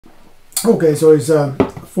Okay, so it's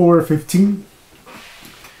 4:15.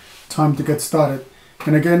 Time to get started.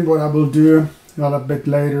 And again, what I will do a little bit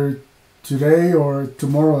later today or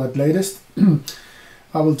tomorrow at latest,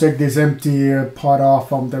 I will take this empty part off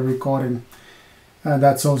from the recording. And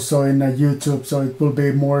that's also in YouTube, so it will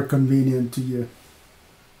be more convenient to you.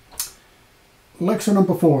 Lecture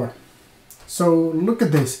number 4. So look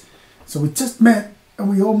at this. So we just met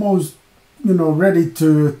and we almost, ready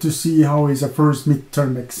to see how is a first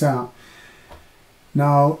midterm exam.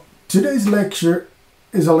 Now, today's lecture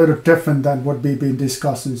is a little different than what we've been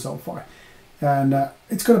discussing so far. And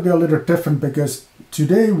it's going to be a little different because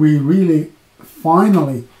today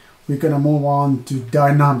finally, we're going to move on to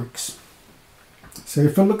dynamics. So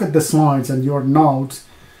if you look at the slides and your notes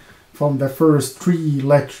from the first 3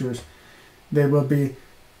 lectures, there will be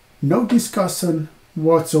no discussion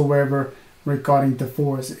whatsoever regarding the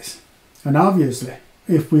forces. And obviously,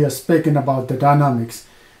 if we are speaking about the dynamics,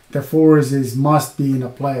 the forces must be in a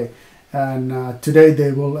play. And today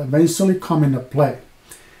they will eventually come into play.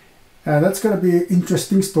 That's going to be an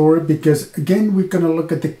interesting story because again, we're going to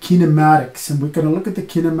look at the kinematics, and we're going to look at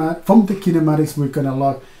from the kinematics, we're going to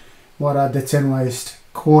look what are the tenderized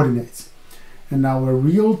coordinates. And our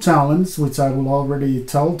real challenge, which I will already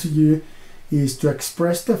tell to you, is to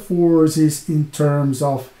express the forces in terms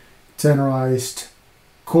of tenderized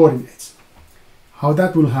coordinates. How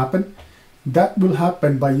that will happen? That will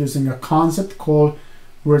happen by using a concept called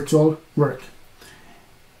virtual work.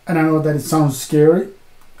 And I know that it sounds scary.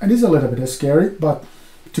 It is a little bit scary, but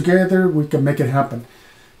together we can make it happen.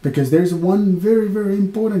 Because there's one very, very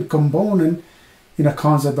important component in a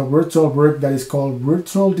concept of virtual work that is called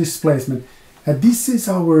virtual displacement. And this is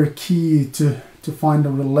our key to find a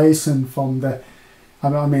relation from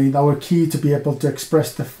our key to be able to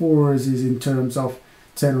express the forces in terms of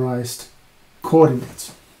tenderized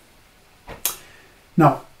coordinates.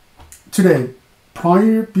 Now, today,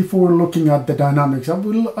 before looking at the dynamics, I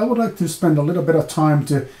would like to spend a little bit of time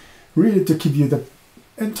to give you the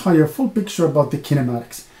entire full picture about the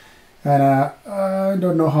kinematics. And I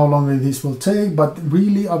don't know how long this will take, but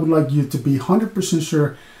really I would like you to be 100%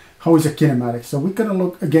 sure how is a kinematic. So we're going to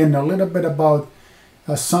look again a little bit about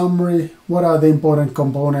a summary, what are the important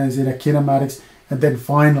components in a kinematics, and then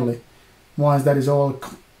finally, once that is all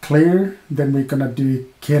clear, then we're going to do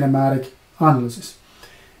kinematic analysis.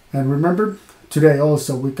 And remember, today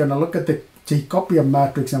also we're going to look at the Jacobian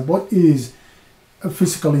matrix and what is a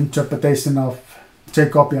physical interpretation of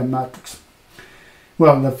Jacobian matrix.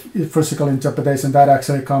 Well, the physical interpretation, that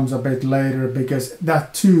actually comes a bit later because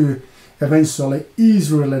that too eventually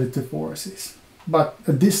is related to forces. But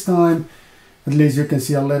at this time, at least you can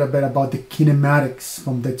see a little bit about the kinematics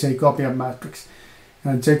from the Jacobian matrix.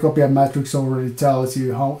 And Jacobian matrix already tells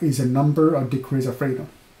you how is a number of degrees of freedom,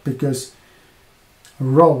 because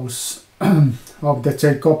rows of the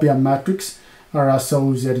Jacobian matrix are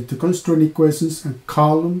associated to constraint equations and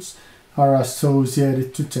columns are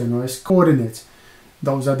associated to tenderized coordinates.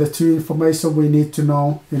 Those are the 2 information we need to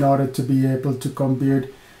know in order to be able to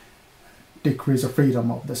compute degrees of freedom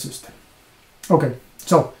of the system. Okay,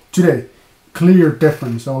 so today, clear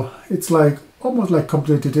difference. So it's like almost like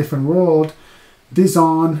completely different world. This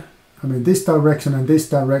direction and this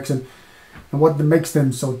direction. And what makes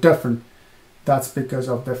them so different? That's because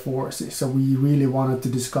of the forces. So we really wanted to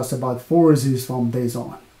discuss about forces from this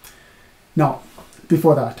on. Now,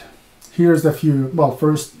 before that, here's the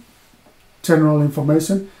first general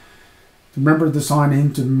information. Remember to sign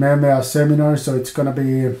into MEMEA seminar. So it's going to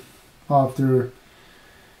be after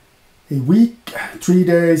a week, 3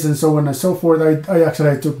 days, and so on and so forth. I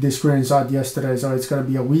actually took this screenshot yesterday, so it's going to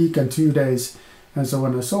be a week and 2 days, and so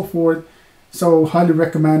on and so forth. So highly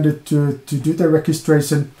recommended to do the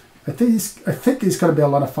registration. I think it's going to be a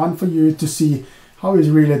lot of fun for you to see how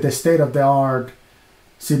is really the state-of-the-art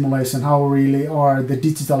simulation, how really are the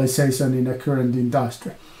digitalization in the current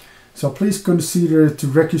industry. So please consider to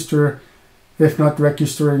register. If not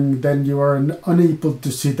registering, then you are unable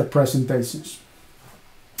to see the presentations.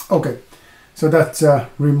 Okay, so that's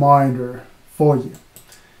a reminder for you.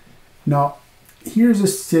 Now, here's a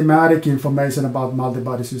schematic information about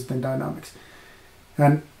multi-body system dynamics.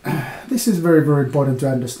 And this is very, very important to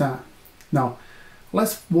understand. Now,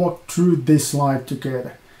 let's walk through this slide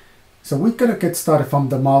together. So we're going to get started from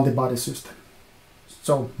the multi-body system.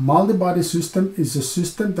 So multi-body system is a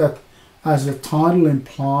system that, as the title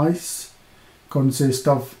implies, consists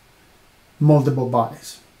of multiple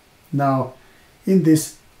bodies. Now, in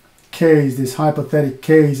this case, this hypothetical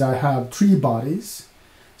case, I have 3 bodies,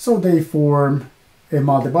 so they form a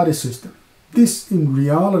multi-body system. This, in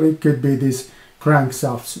reality, could be this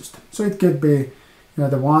crankshaft system. So it could be,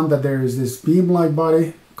 the one that there is this beam-like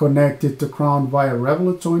body connected to ground via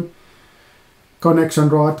revolute joint. Connection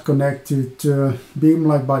rod connected to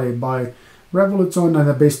beam-like body by revolute joint, and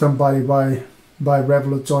the piston body by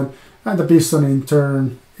revolute joint, and the piston in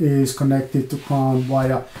turn is connected to ground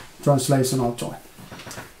via translational joint.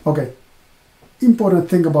 Okay, important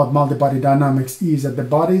thing about multi-body dynamics is that the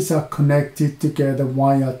bodies are connected together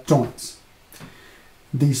via joints.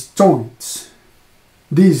 These joints,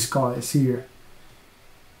 these guys here,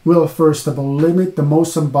 will first of all limit the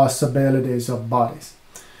motion possibilities of bodies.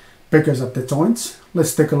 Because of the joints,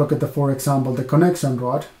 let's take a look at for example, the connection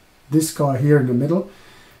rod. This guy here in the middle,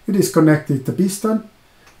 it is connected to piston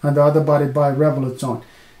and the other body by revolute joint.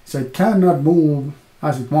 So it cannot move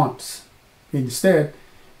as it wants. Instead,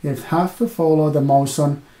 it has to follow the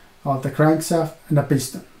motion of the crankshaft and the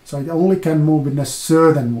piston. So it only can move in a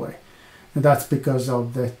certain way. And that's because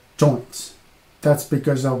of the joints. That's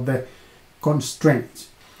because of the constraints.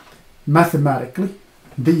 Mathematically,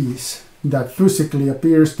 these that physically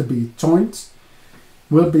appears to be joints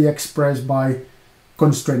will be expressed by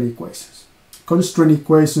constraint equations. Constraint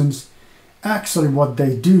equations, actually what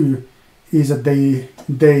they do is that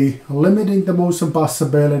they limiting the motion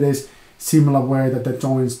possibilities similar way that the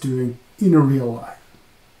joints doing in a real life.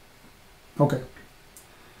 Okay.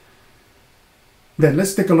 Then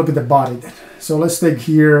let's take a look at the body then. So let's take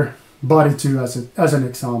here body 2 as an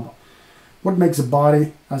example. What makes a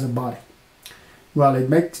body as a body? Well, it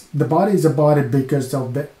makes the body is a body because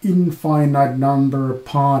of the infinite number of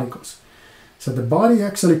particles. So the body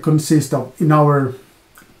actually consists of, in our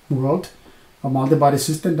world of multi-body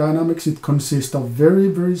system dynamics, it consists of very,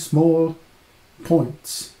 very small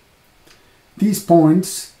points. These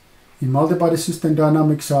points in multi-body system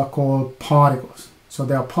dynamics are called particles. So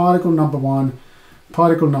they are particle number 1,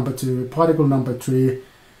 particle number 2, particle number 3,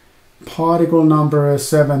 particle number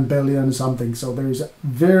 7 billion something. So there is a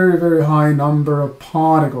very, very high number of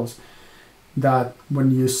particles that when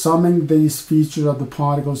you're summing these features of the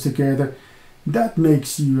particles together, that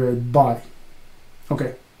makes you a body.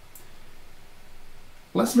 Okay,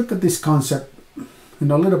 let's look at this concept in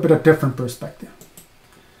a little bit of different perspective.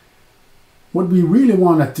 What we really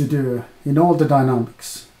wanted to do in all the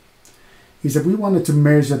dynamics is that we wanted to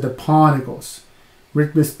measure the particles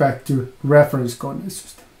with respect to reference coordinate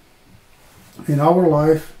system. In our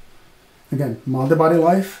life, again, multi-body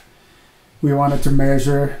life, we wanted to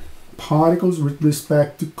measure particles with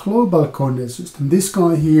respect to global coordinate system. This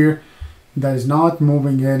guy here that is not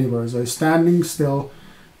moving anywhere, so it's standing still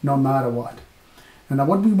no matter what. And now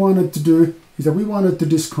what we wanted to do is that we wanted to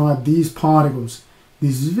describe these particles,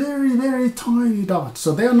 these very, very tiny dots.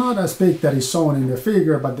 So they are not as big that is shown in the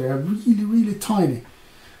figure, but they are really, really tiny.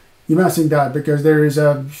 Imagine that, because there is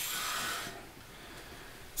a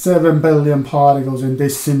 7 billion particles in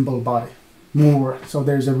this simple body, more. So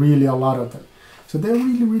there's really a lot of them. So they're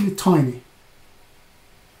really, really tiny.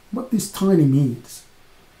 What this tiny means?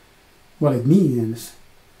 Well, it means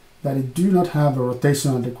that it do not have a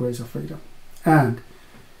rotational degrees of freedom. And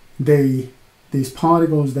these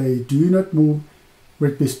particles, they do not move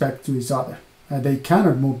with respect to each other. They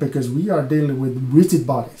cannot move because we are dealing with rigid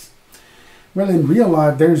bodies. Well, in real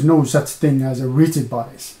life, there is no such thing as a rigid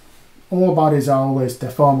bodies. All bodies are always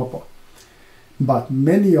deformable. But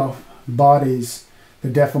many of bodies, the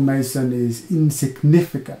deformation is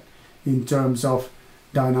insignificant in terms of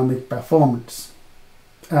dynamic performance.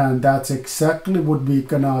 And that's exactly what we're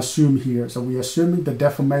gonna assume here. So we're assuming the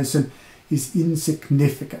deformation is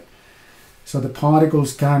insignificant. So the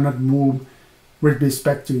particles cannot move with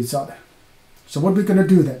respect to each other. So what we're gonna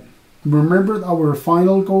do then? Remember, our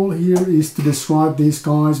final goal here is to describe these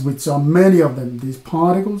guys, which are many of them, these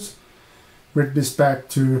particles, with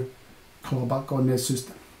respect to global coordinate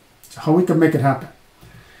system. So how we can make it happen?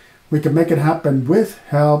 We can make it happen with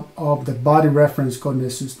help of the body reference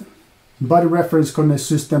coordinate system. Body reference coordinate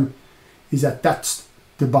system is attached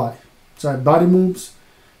to body. So if body moves,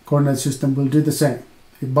 coordinate system will do the same.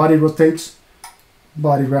 If body rotates,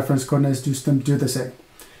 body reference coordinate system do the same.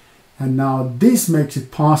 And now this makes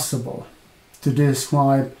it possible to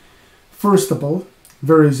describe, first of all,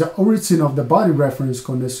 where is the origin of the body reference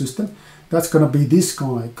coordinate system. That's going to be this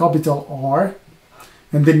guy, capital R.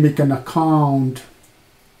 And then we can account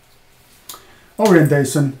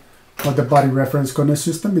orientation of the body reference coordinate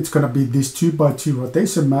system. It's going to be this 2x2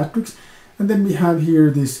 rotation matrix. And then we have here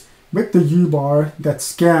this vector U bar that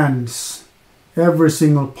scans every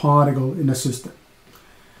single particle in a system.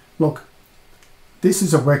 Look, this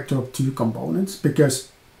is a vector of 2 components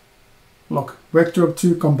because, look, vector of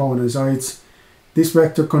 2 components. So this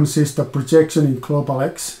vector consists of projection in global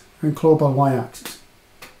X and global Y axis.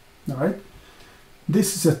 All right.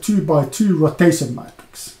 This is a 2x2 rotation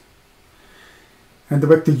matrix. and the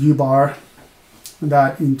vector u bar,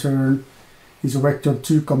 that in turn is a vector of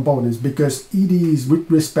 2 components, because ED is with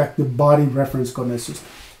respect to body reference coordinate system.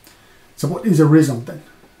 So what is a result then?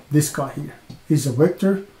 This guy here is a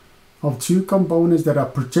vector of 2 components that are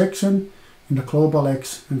projection in the global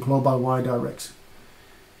x and global y direction.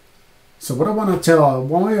 So what I want to tell,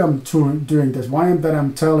 why I'm doing this, why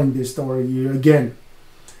I'm telling this story you again,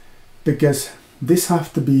 because this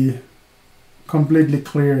has to be completely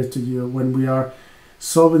clear to you when we are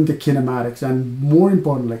solving the kinematics, and more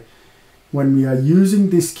importantly, when we are using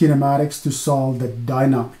these kinematics to solve the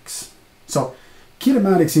dynamics. So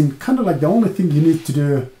kinematics in kind of like the only thing you need to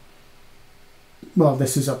do, well,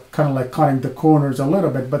 this is a kind of like cutting the corners a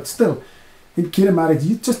little bit, but still, in kinematics,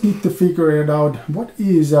 you just need to figure it out. What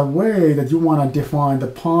is a way that you want to define the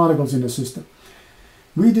particles in the system?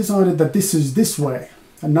 We decided that this is this way,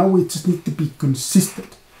 and now we just need to be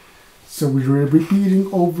consistent. So we're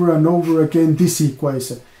repeating over and over again this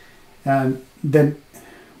equation. And then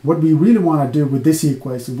what we really want to do with this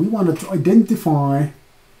equation, we wanted to identify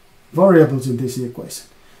variables in this equation.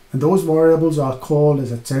 And those variables are called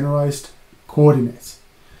as a generalized coordinates.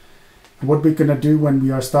 And what we're going to do when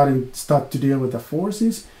we are start to deal with the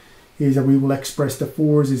forces is that we will express the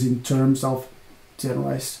forces in terms of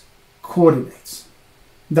generalized coordinates.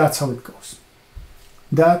 That's how it goes.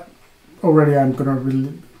 That already I'm going to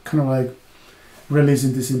really kind of like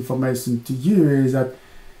releasing this information to you is that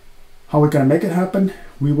how we're going to make it happen.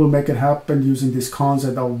 We will make it happen using this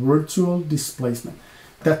concept of virtual displacement.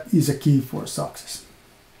 That is a key for success.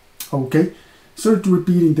 Okay, sorry to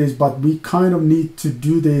repeating this, but we kind of need to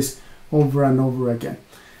do this over and over again.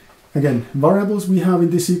 Again, variables we have in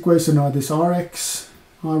this equation are this Rx,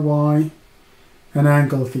 Ry, and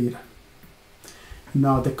angle theta.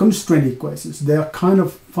 Now the constraint equations, they are kind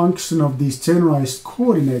of function of these generalized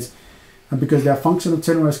coordinates, and because they are function of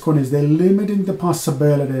generalized coordinates, they're limiting the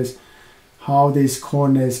possibilities how these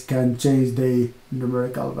coordinates can change the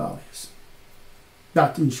numerical values.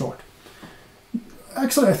 That in short.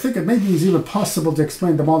 Actually, I think it maybe is even possible to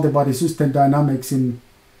explain the multi-body system dynamics in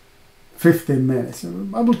 15 minutes.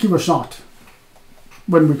 I will give a shot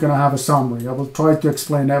when we're going to have a summary. I will try to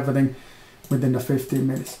explain everything within the 15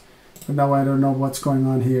 minutes. But now I don't know what's going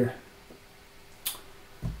on here.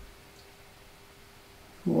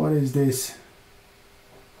 What is this?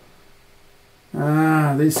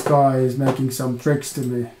 Ah, this guy is making some tricks to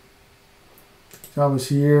me. So I was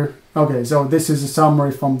here. Okay, so this is a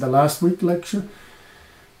summary from the last week lecture.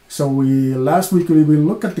 So last week we will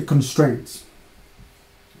look at the constraints.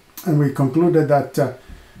 And we concluded that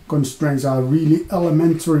constraints are really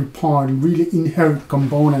elementary part, really inherent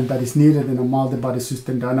component that is needed in a multi-body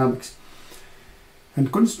system dynamics.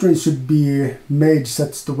 And constraints should be made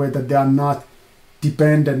such the way that they are not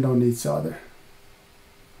dependent on each other.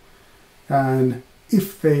 And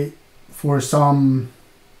if they, for some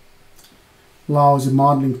lousy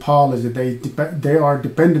modeling policy, they are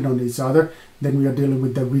dependent on each other, then we are dealing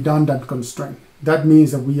with the redundant constraint. That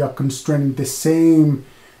means that we are constraining the same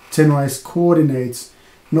generalized coordinates,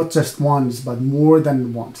 not just once, but more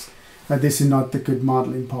than once. And this is not the good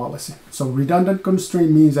modeling policy. So redundant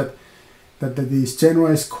constraint means that these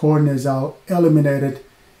generalized coordinates are eliminated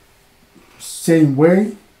same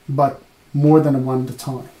way, but more than one at a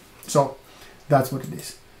time. So that's what it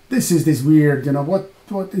is. This is this weird, you know,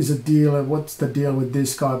 what is the deal? What's the deal with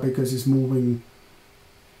this guy? Because it's moving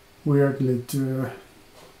weirdly to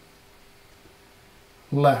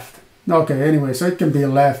left. Okay, anyway, so it can be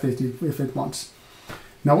left if it wants.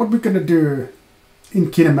 Now what we're going to do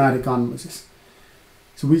in kinematic analysis.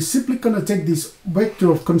 So we're simply going to take this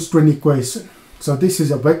vector of constraint equation. So this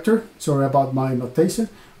is a vector, sorry about my notation,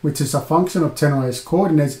 which is a function of generalized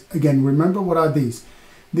coordinates. Again, remember what are these?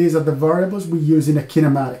 These are the variables we use in a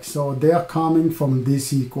kinematic. So they are coming from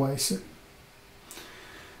this equation.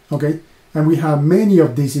 Okay, and we have many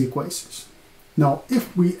of these equations. Now,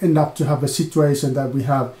 if we end up to have a situation that we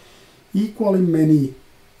have equally many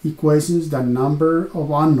equations than number of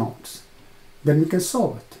unknowns, then we can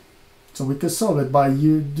solve it. So we can solve it by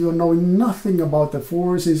you knowing nothing about the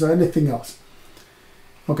forces or anything else.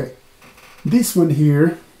 Okay, this one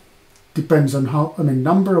here depends on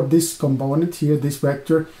number of this component here, this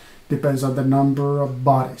vector, depends on the number of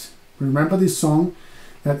bodies. Remember this song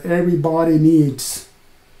that every body needs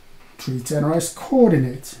 3 generalized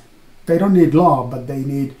coordinates. They don't need log, but they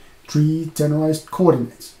need 3 generalized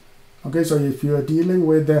coordinates. Okay, so if you are dealing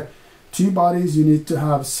with the 2 bodies, you need to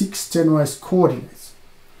have 6 generalized coordinates.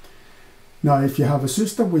 Now, if you have a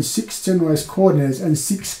system with 6 generalized coordinates and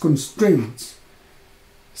 6 constraints,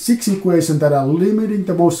 6 equations that are limiting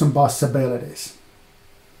the motion possibilities.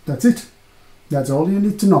 That's it. That's all you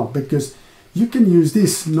need to know, because you can use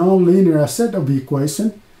this nonlinear set of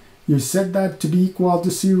equation. You set that to be equal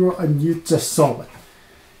to 0 and you just solve it.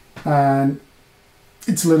 And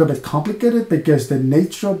it's a little bit complicated because the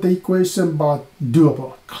nature of the equation, but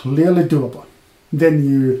doable, clearly doable. Then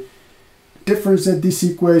you differentiate this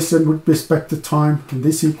equation with respect to time in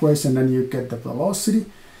this equation, and you get the velocity.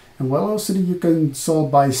 And velocity you can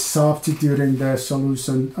solve by substituting the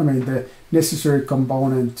solution, the necessary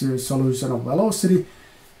component to solution of velocity.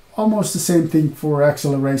 Almost the same thing for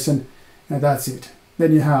acceleration, and that's it.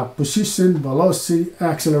 Then you have position, velocity,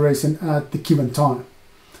 acceleration at the given time.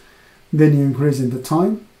 Then you increase in the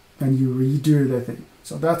time and you redo the thing.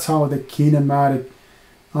 So that's how the kinematic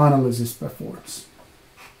analysis performs.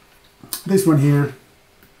 This one here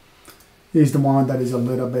is the one that is a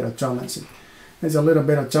little bit challenging. It's a little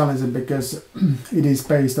bit challenging because it is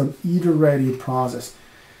based on iterative process.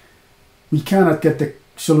 We cannot get the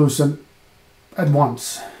solution at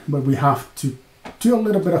once, but we have to do a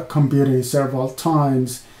little bit of computing several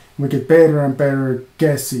times. We get better and better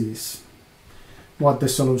guesses what the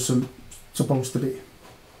solution supposed to be.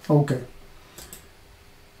 Okay.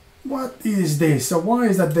 What is this? So why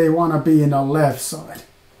is that they want to be in the left side?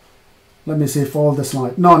 Let me see if all the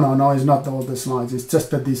slides. No, it's not all the slides. It's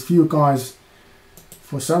just that these few guys,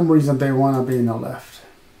 for some reason, they want to be in the left.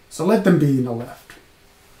 So let them be in the left.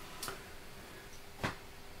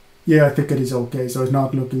 Yeah, I think it is okay. So it's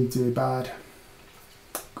not looking too bad.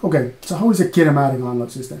 Okay, so how is a kinematic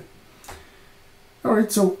analysis then? All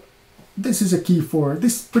right, so this is a key for,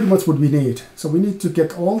 this is pretty much what we need. So we need to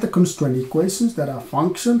get all the constraint equations that are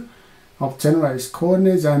function of generalized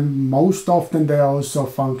coordinates, and most often they are also a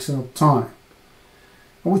function of time.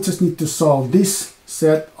 And we just need to solve this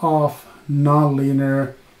set of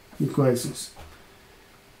nonlinear equations.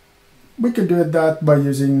 We can do that by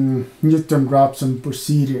using Newton-Raphson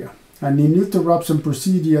procedure. And in Newton-Raphson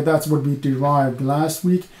procedure, that's what we derived last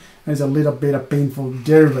week, as a little bit of painful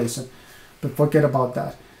derivation. But forget about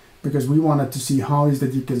that, because we wanted to see how is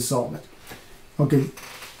that you can solve it. Okay,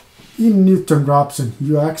 in Newton-Raphson,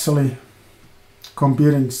 you're actually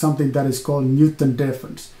computing something that is called Newton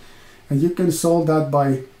difference. And you can solve that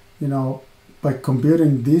by, by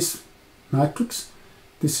computing this matrix.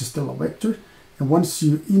 This is still a vector. And once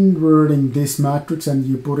you inverting this matrix and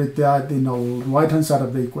you put it that in the right hand side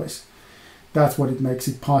of the equation, that's what it makes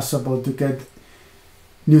it possible to get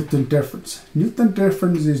Newton difference. Newton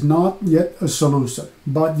difference is not yet a solution,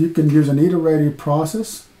 but you can use an iterative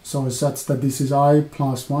process, so such that this is I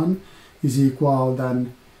plus 1 is equal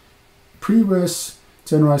than previous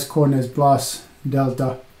generalized coordinates plus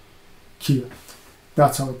delta Q.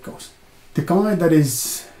 That's how it goes. The guy that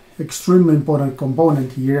is extremely important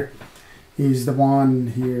component here is the one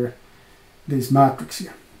here, this matrix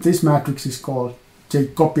here. This matrix is called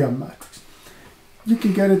Jacobian matrix. You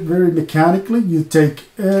can get it very mechanically. You take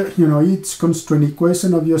each constraint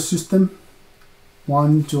equation of your system,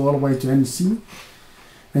 1 to all the way to NC,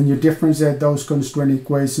 and you differentiate those constraint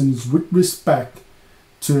equations with respect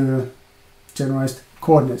to generalized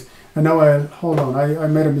coordinates. And now I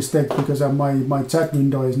made a mistake because my chat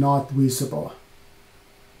window is not visible.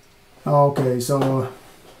 Okay, so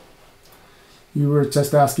you were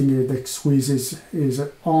just asking if the squeeze is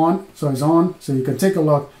on, so it's on, so you can take a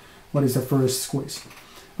look what is the first squeeze.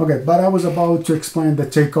 Okay, but I was about to explain the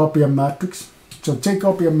Jacobian matrix. So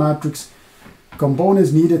Jacobian matrix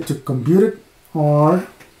components needed to compute it are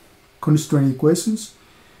constraint equations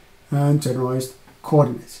and generalized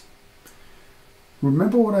coordinates.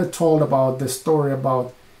 Remember what I told about the story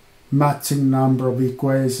about matching number of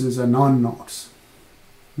equations and unknowns.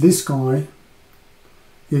 This guy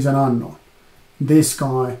is an unknown. This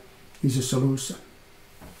guy is a solution.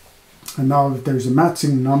 And now if there's a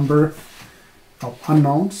matching number of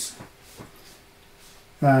unknowns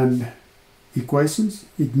and equations,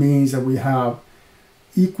 it means that we have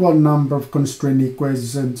equal number of constraint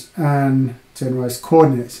equations and generalized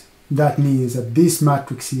coordinates. That means that this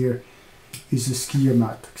matrix here is a skew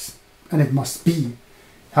matrix. And it must be,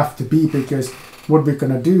 have to be, because what we're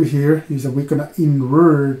going to do here is that we're going to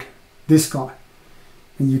invert this guy.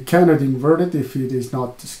 And you cannot invert it if it is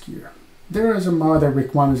not the skew. There are some other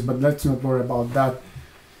requirements, but let's not worry about that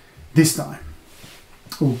this time.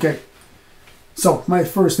 Okay, so my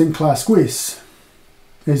first in-class quiz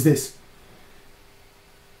is this.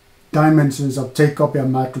 Dimensions of Jacobian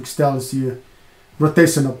matrix tells you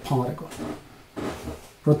rotation of particle.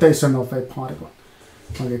 Rotation of a particle.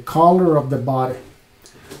 Okay, color of the body.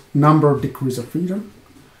 Number of degrees of freedom.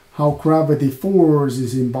 How gravity force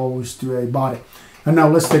is imposed to a body. And now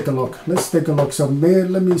let's take a look. So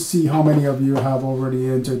let me see how many of you have already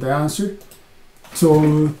entered the answer.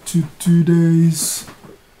 So 2 days.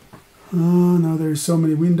 Oh, now there's so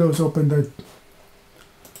many windows open that...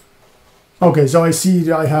 Okay, so I see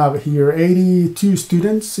that I have here 82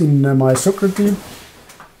 students in my soccer team,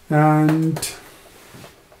 and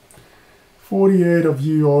 48 of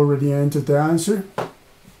you already entered the answer.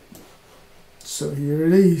 So here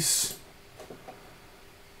it is.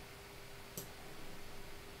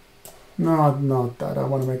 No, not that. I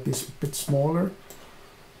want to make this a bit smaller.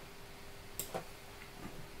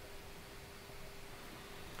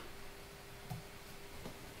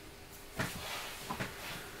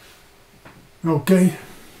 Okay.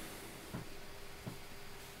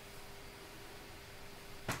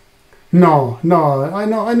 No, I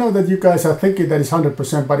know that you guys are thinking that it's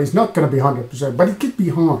 100%, but it's not going to be 100%, but it could be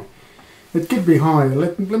high. It could be high.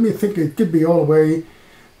 Let me think. It could be all the way.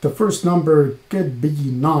 The first number could be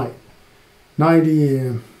 95%.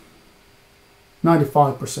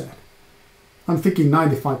 I'm thinking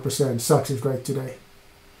 95% success rate today.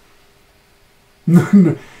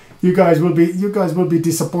 You guys will be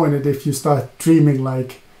disappointed if you start dreaming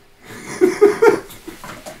like.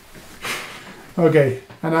 Okay,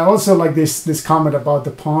 and I also like this comment about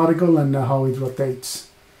the particle and how it rotates.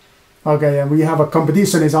 Okay, and we have a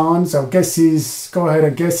competition is on, so guesses, go ahead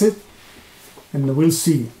and guess it, and we'll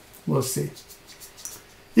see. We'll see.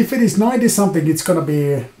 If it is 90 something, it's gonna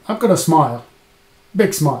be. I'm gonna smile,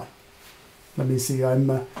 big smile. Let me see. I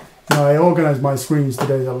organized my screens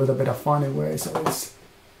today a little bit of funny way, so it's.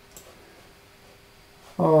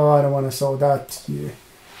 Oh, I don't want to show that here.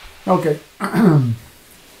 Okay.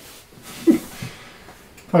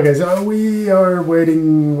 Okay, so we are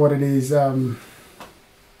waiting. What it is?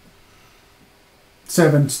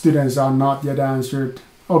 7 students are not yet answered.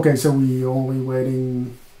 Okay, so we only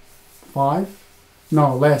waiting 5.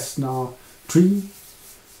 No, less now. 3.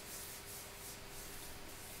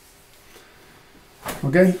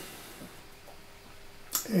 Okay.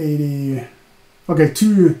 80. Okay,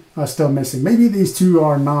 2 are still missing. Maybe these 2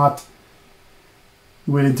 are not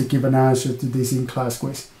willing to give an answer to this in-class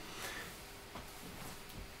quiz.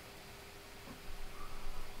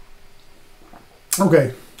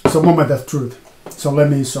 Okay, so moment of truth. So let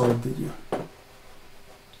me show it to you.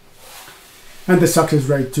 And the success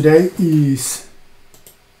rate today is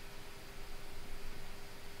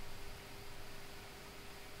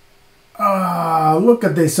look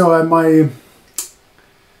at this. So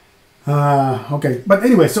okay, but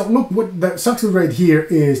anyway, so look, what the success rate here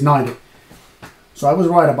is 90. So I was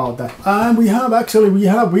right about that. And we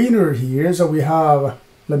have winner here. So we have,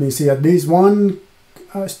 let me see, at least one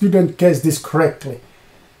student guessed this correctly.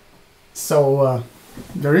 So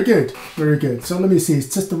very good, very good. So let me see,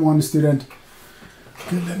 it's just the one student.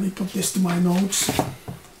 Okay, let me put this to my notes.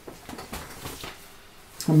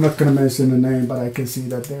 I'm not going to mention the name, but I can see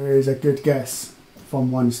that there is a good guess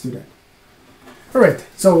from one student. All right,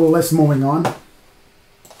 so let's moving on.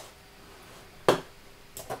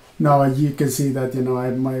 Now you can see that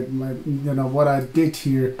what I did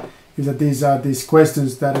here is that these are these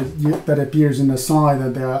questions that appears in the slide,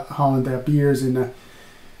 and how they appears in the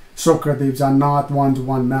Socrates are not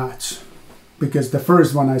one-to-one match, because the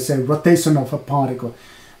first one I say rotation of a particle,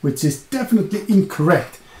 which is definitely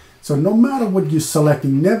incorrect. So no matter what you're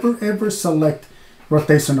selecting, never ever select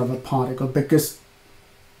rotation of a particle, because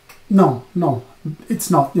no,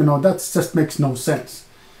 it's not. That just makes no sense.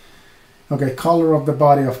 Okay, color of the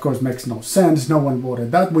body, of course, makes no sense. No one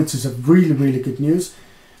voted that, which is a really, really good news.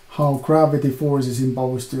 How gravity force is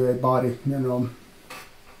imposed to a body,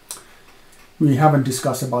 we haven't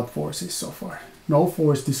discussed about forces so far. No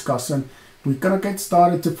force discussion. We're gonna get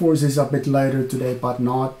started to forces a bit later today, but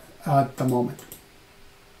not at the moment.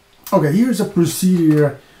 Okay, here's a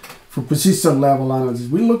procedure for position level analysis.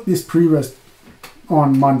 We looked this previous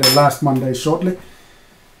on last Monday shortly.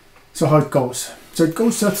 So how it goes. So it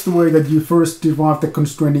goes such the way that you first derive the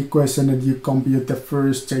constraint equation and you compute the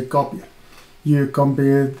first Jacobian. You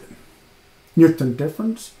compute Newton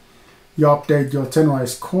difference. You update your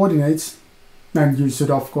generalized coordinates, and you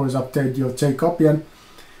should of course update your Jacobian.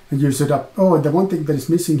 And you should the one thing that is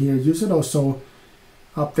missing here, you should also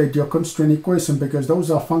update your constraint equation, because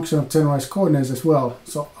those are function of generalized coordinates as well.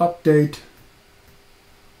 So update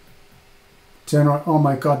general. Oh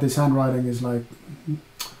my god, this handwriting is like.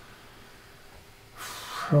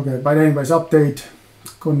 Okay, but anyways, update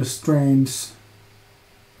constraints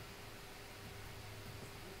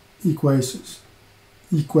equations.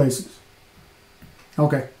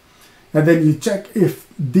 Okay, and then you check if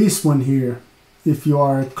this one here, if you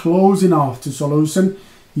are close enough to solution,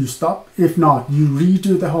 you stop. If not, you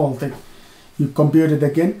redo the whole thing. You compute it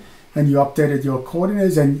again, and you updated your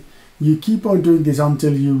coordinates, and you keep on doing this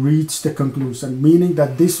until you reach the conclusion, meaning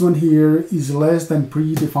that this one here is less than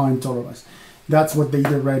predefined tolerance. That's what the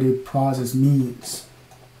iterative process means.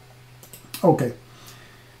 Okay,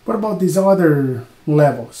 what about these other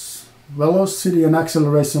levels? Velocity and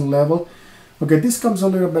acceleration level. Okay, this comes a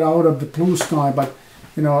little bit out of the blue sky, but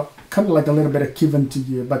you know, kind of like a little bit of given to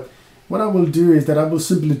you. But what I will do is that I will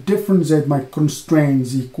simply differentiate my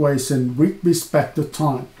constraints equation with respect to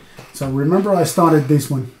time. So remember I started this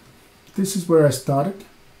one. This is where I started.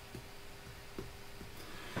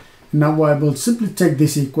 Now I will simply take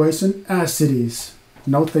this equation as it is,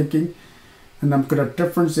 no thinking, and I'm going to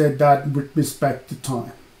differentiate that with respect to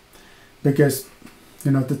time. Because,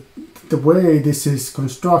 you know, the way this is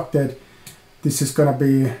constructed, this is going to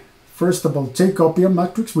be, first of all, Jacobian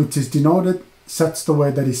matrix, which is denoted such the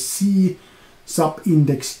way that is C sub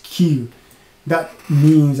index Q. That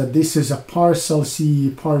means that this is a partial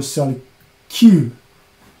C, partial Q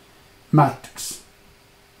matrix.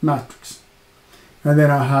 And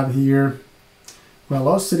then I have here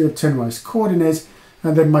velocity of generalized coordinates,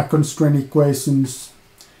 and then my constraint equations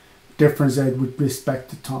differentiate with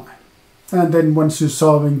respect to time. And then once you're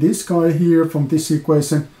solving this guy here from this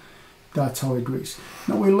equation, that's how it reads.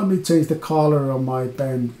 Now let me change the color of my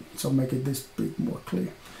pen so make it this bit more clear.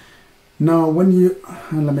 Now when you,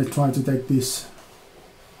 and let me try to take this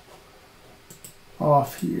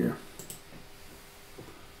off here.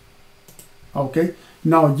 Okay,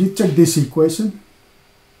 now you take this equation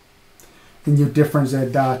and you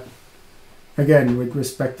differentiate that again with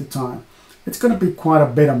respect to time. It's going to be quite a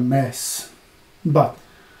bit of mess, but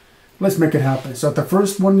let's make it happen. So the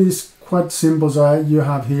first one is quite simple. So you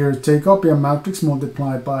have here Jacobian matrix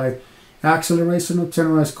multiplied by acceleration of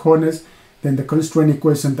generalized coordinates, then the constraint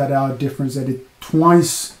equation that are differentiated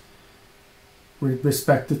twice with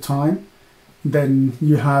respect to time. Then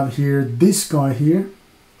you have here this guy here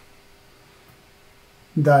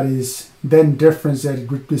that is then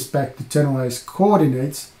differentiated with respect to generalized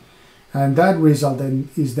coordinates, and that result then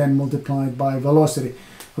is then multiplied by velocity.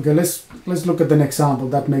 Okay, let's look at an example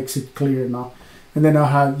that makes it clear now. And then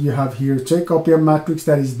you have here Jacobian matrix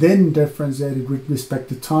that is then differentiated with respect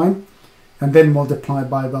to time and then multiplied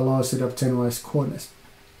by velocity of generalized coordinates.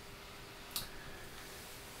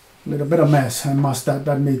 A little bit of mess, I must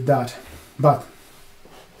admit that. But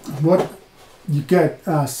what you get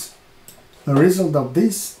as a result of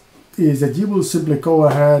this is that you will simply go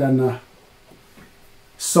ahead and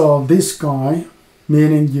solve this guy,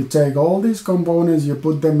 meaning you take all these components, you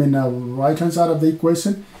put them in the right hand side of the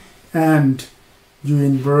equation, and you're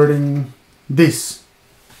inverting this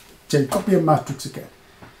Jacobian matrix again.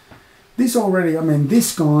 This already, I mean,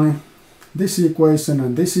 this guy, this equation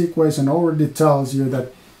and this equation already tells you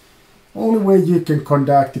that only way you can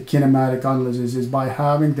conduct the kinematic analysis is by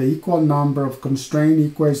having the equal number of constraint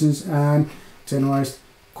equations and generalized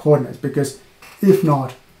coordinates, because if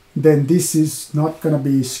not, then this is not going to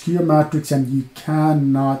be skew matrix and you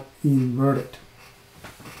cannot invert it.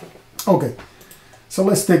 Okay, so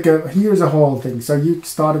let's take here's a whole thing. So you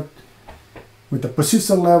started with the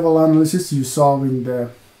position level analysis, you're solving the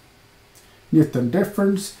Newton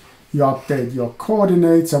difference, you update your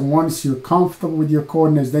coordinates, and once you're comfortable with your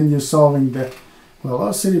coordinates, then you're solving the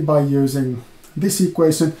velocity by using this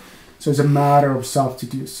equation. So it's a matter of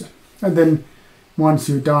substitution. And then once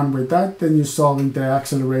you're done with that, then you're solving the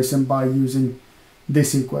acceleration by using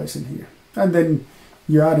this equation here. And then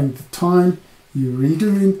you're adding the time, you're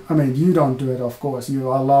redoing, I mean, you don't do it, of course,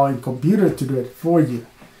 you're allowing computer to do it for you.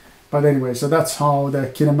 But anyway, so that's how the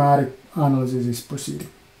kinematic analysis is proceeding.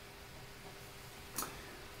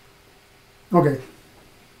 Okay,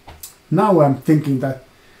 now I'm thinking that,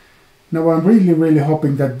 now I'm really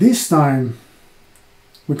hoping that this time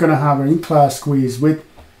we're gonna have an in-class quiz with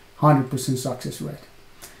 100% success rate.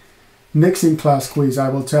 Next in-class quiz, I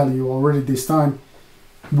will tell you already this time,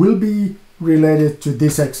 will be related to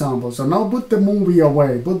this example. So now put the movie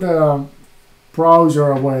away, put the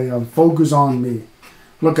browser away and focus on me.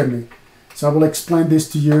 Look at me. So I will explain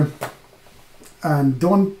this to you, and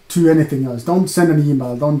don't do anything else. Don't send an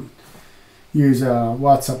email, don't use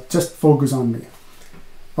WhatsApp, just focus on me.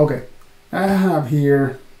 Okay, I have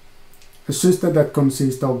here a system that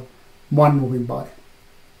consists of one moving body.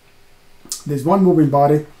 This one moving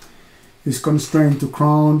body is constrained to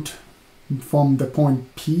ground from the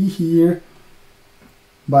point P here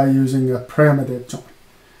by using a primitive joint.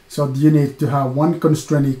 So you need to have one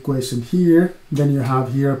constraint equation here, then you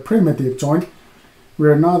have here a primitive joint.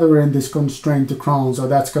 We're another in this constraint to ground, so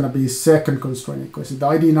that's going to be second constraint equation. The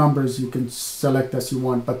ID numbers you can select as you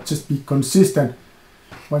want, but just be consistent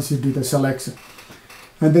once you do the selection.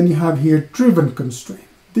 And then you have here driven constraint.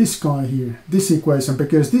 this guy here, this equation,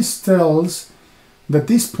 because this tells that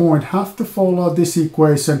this point have to follow this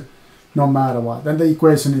equation no matter what. And the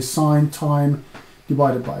equation is sine time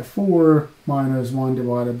divided by 4 minus 1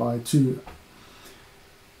 divided by 2.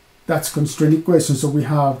 That's constraint equation. So we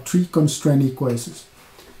have 3 constraint equations.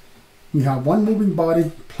 We have one moving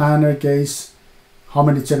body, planar case, how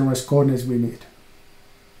many generalized coordinates we need?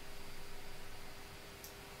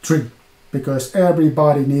 3, because every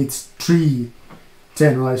body needs 3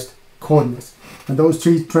 generalized coordinates. And those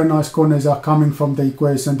 3 generalized coordinates are coming from the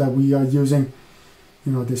equation that we are using,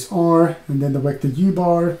 you know, this r, and then the vector u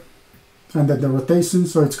bar, and then the rotation.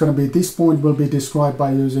 So it's going to be, this point will be described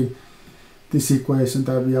by using this equation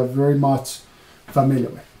that we are very much familiar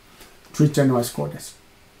with. 3 generalized coordinates.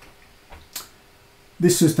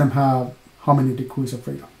 This system have how many degrees of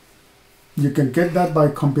freedom? You can get that by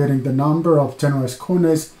comparing the number of generalized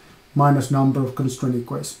coordinates minus number of constraint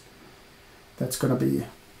equations. That's going to be,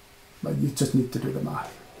 but you just need to do the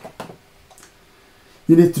math.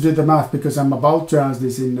 You need to do the math because I'm about to ask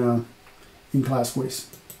this in class quiz.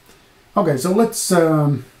 Okay, so let's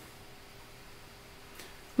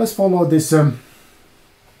follow this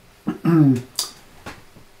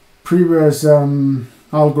previous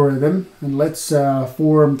algorithm, and let's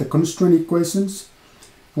form the constraint equations.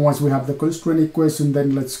 And once we have the constraint equation,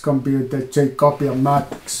 then let's compute the Jacobian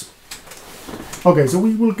matrix. Okay, so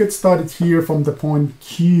we will get started here from the point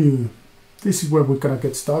Q. This is where we're gonna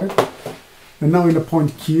get started. And now in the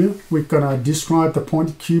point Q, we're gonna describe the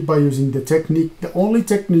point Q by using the technique, the only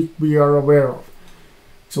technique we are aware of.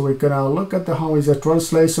 So we're gonna look at how is a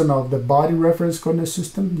translation of the body reference coordinate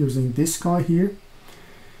system using this guy here.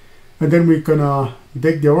 And then we're gonna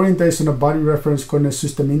take the orientation of body reference coordinate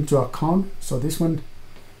system into account. So this one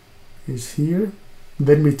is here.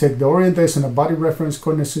 Then we take the orientation of body reference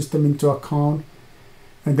coordinate system into account.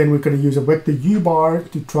 And then we're gonna use a vector u bar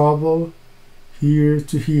to travel here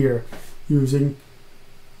to here using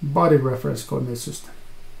body reference coordinate system.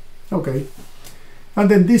 Okay. And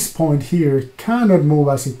then this point here cannot move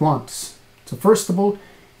as it wants. So first of all,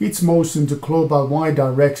 its motion to global y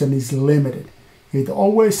direction is limited. It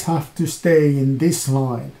always has to stay in this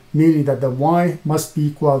line, meaning that the y must be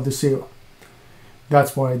equal to 0.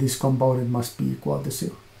 That's why this component must be equal to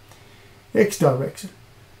 0. X direction,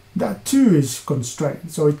 that too is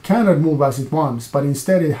constrained, so it cannot move as it wants, but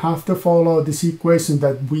instead it has to follow this equation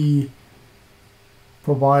that we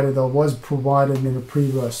provided or was provided in the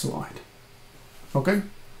previous slide. Okay?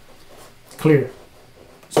 Clear.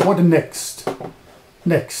 So what next?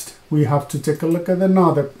 Next, we have to take a look at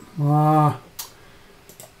another. I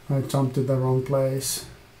jumped to the wrong place.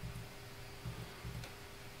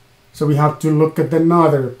 So we have to look at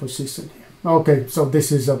another position here. Okay, so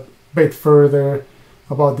this is a bit further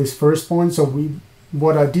about this first point. So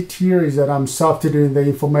what I did here is that I'm substituting the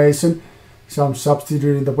information. So I'm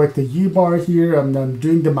substituting the vector u bar here, and I'm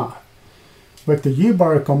doing the math. Vector u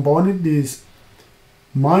bar component is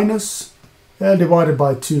minus L divided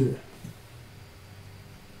by 2.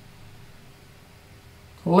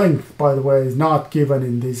 Length, by the way, is not given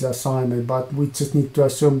in this assignment, but we just need to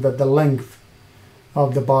assume that the length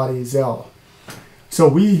of the body is L. So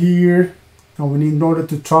we here, and in order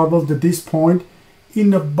to travel to this point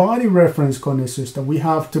in the body reference coordinate system, we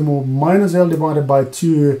have to move minus L divided by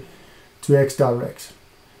 2 to x direction.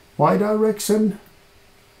 Y direction,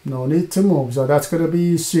 no need to move, so that's going to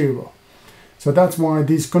be 0. So that's why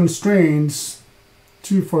these constraints,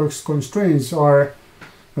 2 force constraints,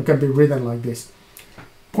 can be written like this.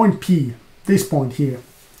 Point P, this point here,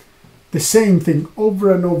 the same thing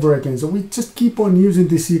over and over again. So we just keep on using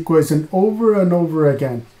this equation over and over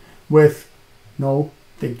again with no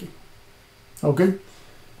thinking. Okay,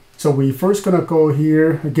 so we first gonna go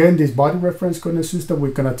here again, this body reference coordinate system.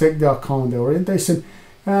 We're gonna take the account the orientation,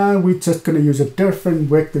 and we're just gonna use a different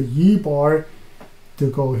vector u bar to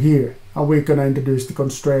go here, and we're gonna introduce the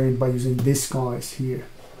constraint by using these guys here.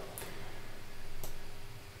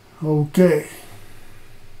 Okay.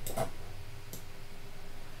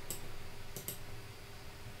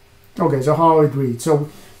 Okay, so how it reads. So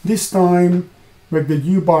this time with the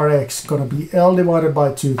u bar x gonna be L divided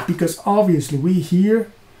by 2, because obviously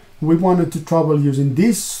we wanted to travel using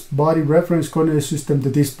this body reference coordinate system to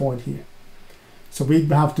this point here. So we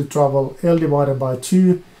have to travel L divided by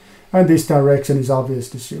 2, and this direction is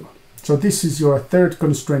obviously 0. So this is your third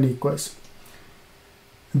constraint equation.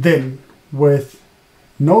 Then with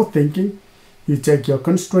no thinking, you take your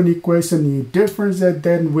constraint equation, you differentiate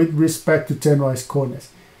then with respect to generalized coordinates.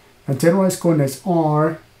 And generalized coordinates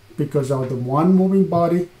are, because of the one moving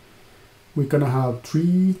body, we're going to have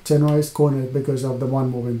 3 generalized coordinates because of the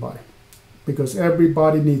one moving body. Because every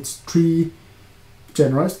body needs 3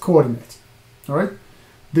 generalized coordinates. All right,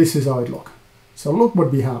 this is how it looks. So look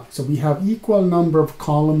what we have. So we have equal number of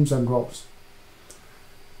columns and rows.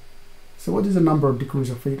 So what is the number of degrees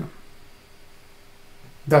of freedom?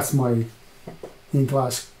 That's my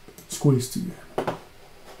in-class quiz to you.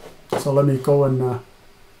 So let me go and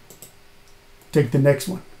take the next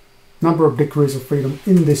one. Number of degrees of freedom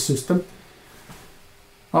in this system.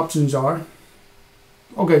 Options are,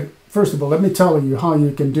 okay, first of all, let me tell you how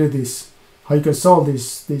you can do this, how you can solve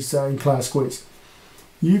this in-class quiz.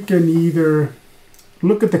 You can either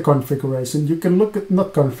look at the configuration, you can look at,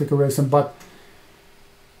 not configuration, but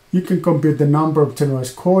you can compute the number of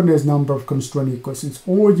generalized coordinates, number of constraint equations,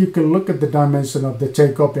 or you can look at the dimension of the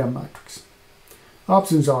Jacobian matrix.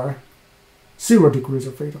 Options are 0 degrees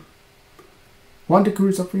of freedom, 1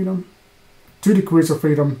 degrees of freedom, 2 degrees of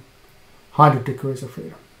freedom, 100 degrees of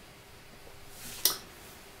freedom.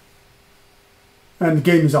 And the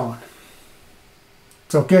game is on.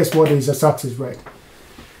 So guess what is a success rate?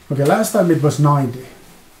 Okay, last time it was 90.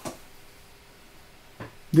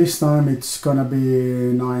 This time it's gonna be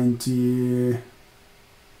 90.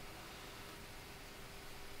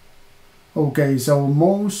 Okay, so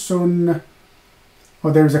motion.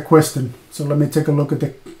 Oh, there's a question. So let me take a look at the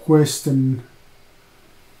question.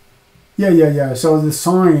 Yeah. So the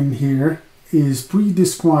sign here is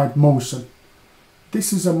pre-described motion.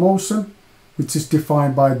 This is a motion which is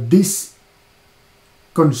defined by this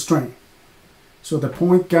constraint. So the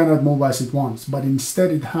point cannot move as it wants, but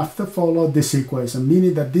instead it has to follow this equation,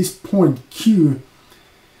 meaning that this point Q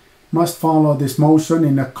must follow this motion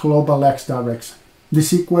in a global x direction.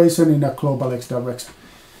 This equation in a global x direction.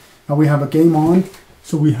 And we have a game on,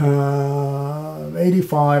 so we have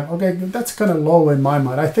 85. Okay, that's kind of low in my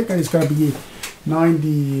mind. I think it's going to be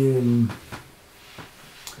 90.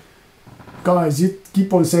 Guys, you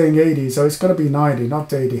keep on saying 80, so it's going to be 90,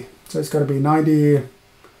 not 80. So it's going to be 90.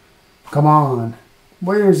 Come on,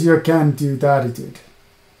 where's your can-do attitude?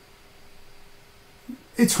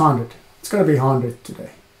 It's 100. It's going to be 100 today.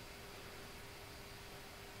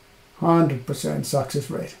 100% success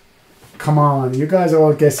rate. Come on, you guys are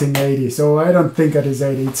all guessing 80, so I don't think it is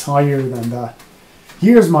 80. It's higher than that.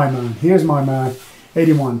 Here's my man. Here's my man.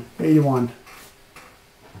 81. 81.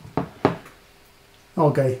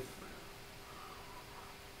 Okay.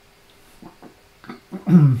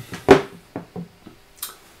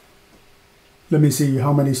 Let me see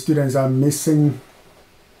how many students are missing.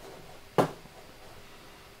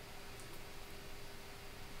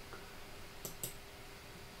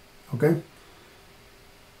 Okay.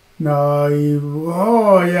 No,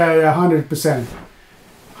 oh yeah, 100%.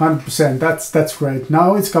 100%. That's great.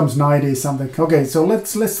 Now it comes 90 something. Okay, so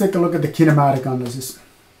let's take a look at the kinematic analysis.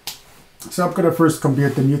 So I'm gonna first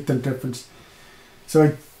compute the Newton difference. So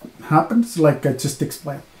it happens like I just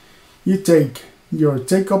explained. You take your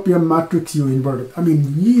Jacobian matrix, you invert it. I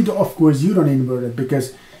mean, of course you don't invert it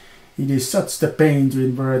because it is such the pain to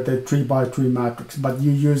invert the 3x3 matrix, but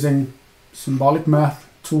you're using symbolic math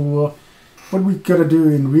tool. What we gotta do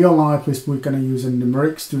in real life is we're gonna use a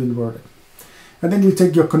numerics to invert it. And then you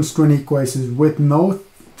take your constraint equations with no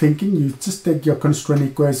thinking. You just take your constraint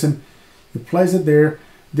equation, you place it there.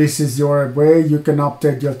 This is your way you can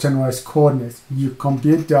update your generalized coordinates. You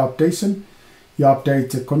compute the updation, you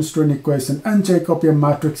update the constraint equation and Jacobian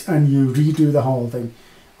matrix, and you redo the whole thing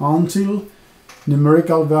until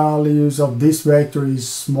numerical values of this vector is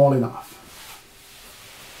small enough.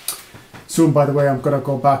 Soon, by the way, I'm gonna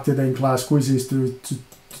go back to the in-class quizzes to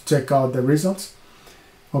check out the results.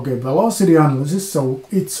 Okay, velocity analysis. So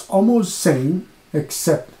it's almost same,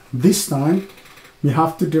 except this time we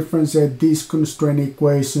have to differentiate these constraint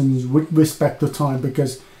equations with respect to time,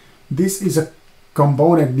 because this is a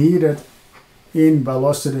component needed in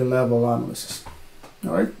velocity level analysis.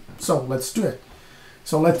 All right, so let's do it.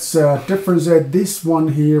 So let's differentiate this one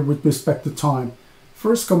here with respect to time.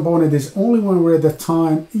 First component is only one where the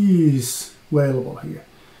time is available here.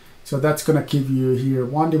 So that's going to give you here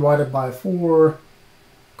 1 divided by 4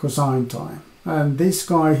 cosine time. And this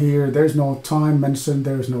guy here, there's no time mentioned,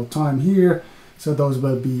 there's no time here. So those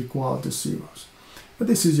will be equal to zeros. But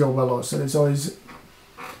this is your velocity, so it's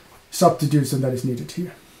substitution that is needed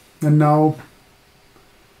here. And now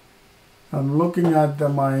I'm looking at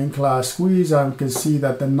my in-class quiz. I can see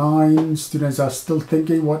that the 9 students are still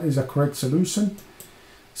thinking what is a correct solution.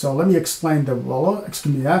 So let me explain the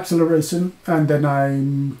acceleration, and then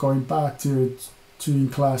I'm going back to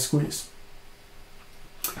in-class quiz.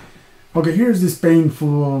 Okay, here's this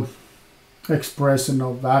painful expression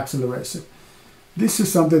of acceleration. This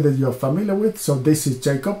is something that you're familiar with. So this is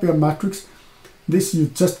Jacobian matrix. This you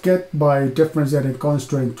just get by differentiating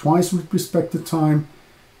constraint twice with respect to time.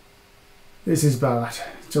 This is bad.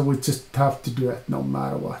 So we just have to do it no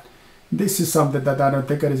matter what. This is something that I don't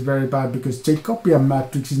think that is very bad because Jacobian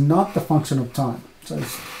matrix is not the function of time. So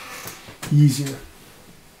it's easier.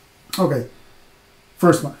 Okay,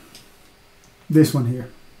 first one. This one here.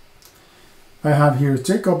 I have here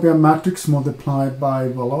Jacobian matrix multiplied by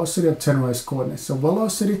velocity of 10 raised coordinates. So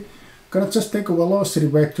velocity, I'm gonna just take a velocity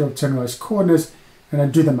vector of 10 raised coordinates and I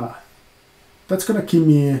do the math. That's gonna give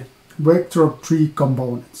me a vector of 3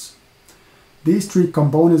 components. These 3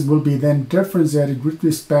 components will be then differentiated with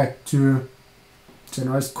respect to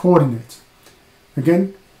 10 raised coordinates.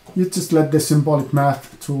 Again, you just let the symbolic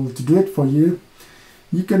math tool to do it for you.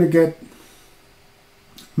 You're gonna get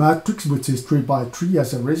matrix which is 3 by 3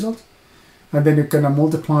 as a result. And then you're going to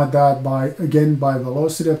multiply that by, again, by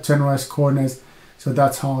velocity of 10 raised coordinates. So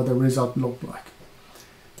that's how the result looked like.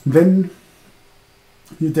 Then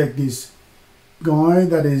you take this guy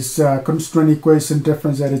that is constraint equation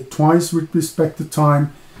differentiated twice with respect to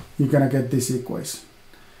time. You're going to get this equation.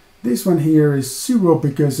 This one here is 0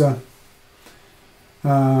 because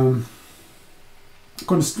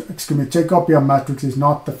Jacobian matrix is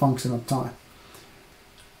not the function of time.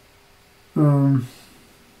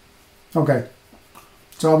 Okay,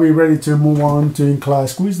 so are we ready to move on to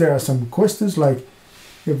in-class quiz? There are some questions like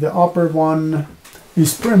if the upper one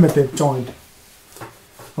is primitive joint.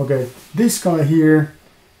 Okay, this guy here,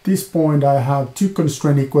 this point I have 2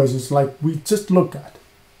 constraint equations like we just looked at.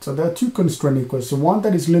 So there are 2 constraint equations. One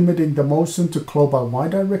that is limiting the motion to global y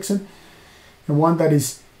direction and one that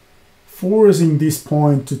is forcing this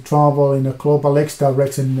point to travel in a global x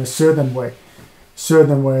direction in a certain way.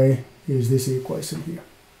 Certain way is this equation here.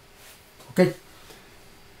 Okay,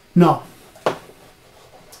 now,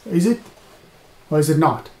 is it or is it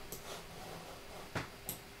not? I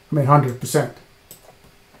mean 100%.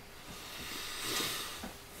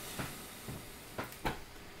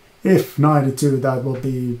 If 92, that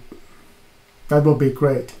will be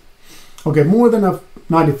great. Okay, more than a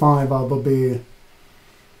 95, I will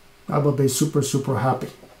be super happy.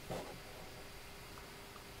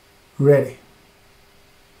 Ready.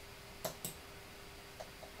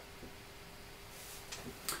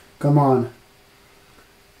 Come on.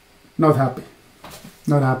 Not happy.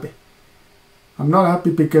 Not happy. I'm not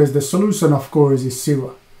happy because the solution, of course, is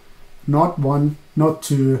 0. Not 1, not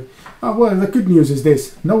 2. Oh, well, the good news is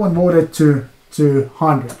this. No one voted to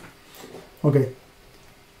 100. Okay.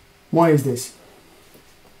 Why is this?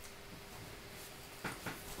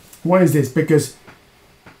 Why is this? Because,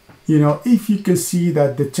 you know, if you can see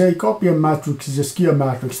that the Jacobian matrix is a skew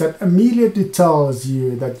matrix, that immediately tells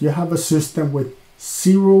you that you have a system with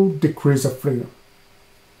 0 degrees of freedom.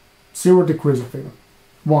 0 degrees of freedom.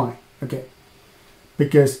 Why? Okay.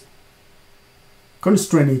 Because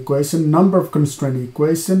constraint equation, number of constraint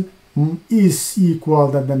equation is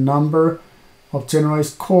equal to the number of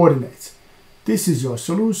generalized coordinates. This is your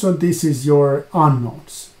solution. This is your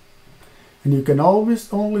unknowns. And you can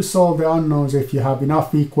always only solve the unknowns if you have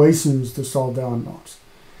enough equations to solve the unknowns.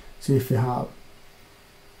 So if you have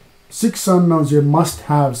 6 unknowns, you must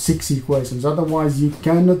have 6 equations. Otherwise, you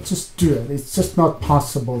cannot just do it. It's just not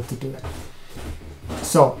possible to do it.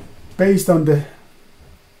 So, based on the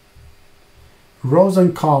rows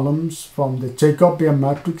and columns from the Jacobian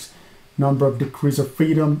matrix, number of degrees of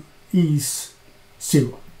freedom is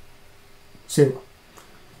 0. 0.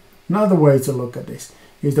 Another way to look at this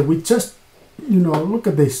is that we just, you know, look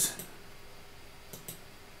at this.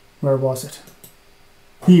 Where was it?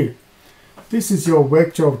 Here. This is your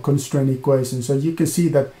vector of constraint equation. So you can see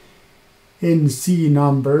that NC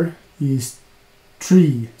number is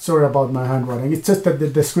 3. Sorry about my handwriting. It's just that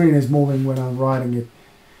the screen is moving when I'm writing it.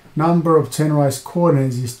 Number of generalized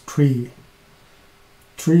coordinates is 3.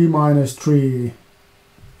 3 minus 3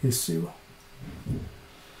 is 0.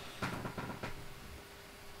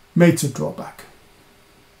 Major drawback.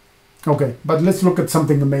 Okay, but let's look at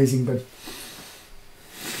something amazing then.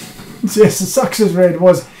 Yes, the success rate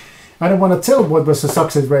was, I don't want to tell what was the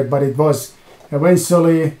success rate, but it was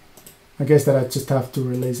eventually, I guess that I just have to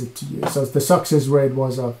release it to you. So the success rate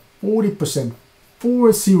was a 40%,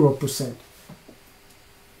 40%.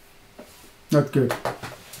 Not good.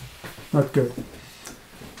 Not good.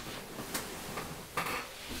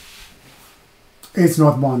 It's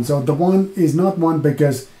not 1. So the 1 is not 1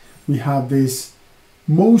 because we have this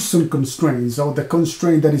motion constraint. So the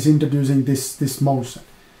constraint that is introducing this motion.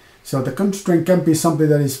 So the constraint can be something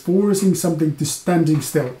that is forcing something to standing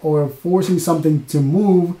still or forcing something to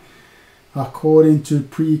move according to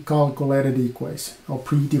pre-calculated equation or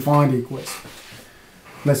predefined equation.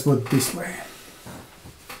 Let's put it this way.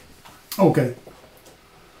 Okay.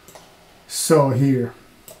 So here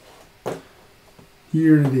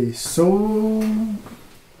here it is. So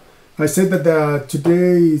I said that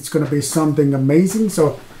today it's going to be something amazing.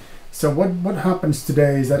 So what happens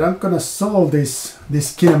today is that I'm going to solve this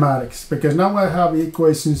kinematics, because now I have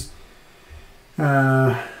equations,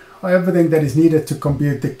 everything that is needed to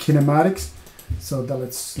compute the kinematics. So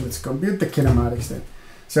let's compute the kinematics then.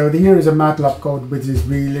 So here is a MATLAB code, which is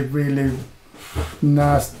really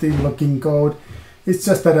nasty looking code. It's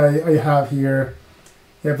just that I have here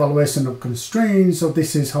evaluation of constraints. So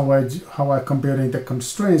this is how I computing the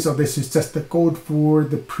constraints. So this is just the code for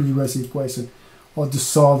the previous equation, or to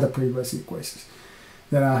solve the previous equations.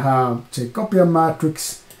 Then I have Jacobian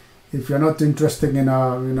matrix. If you're not interested in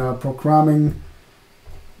programming,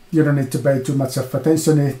 you don't need to pay too much of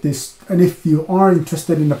attention if this. And if you are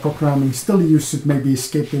interested in the programming, still you should maybe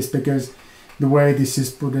skip this, because the way this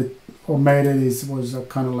is put it or made it was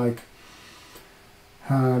kind of like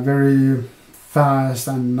very fast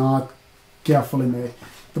and not carefully made.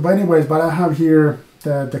 But anyways, but I have here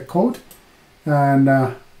the code, and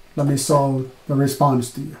let me solve the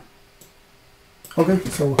response to you. Okay,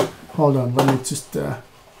 so hold on, let me just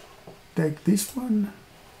take this one.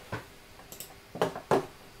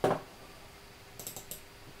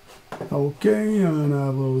 Okay, and I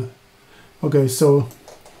will. Okay, so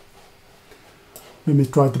let me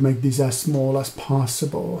try to make this as small as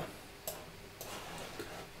possible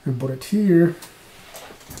and put it here.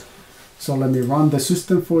 So let me run the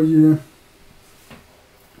system for you.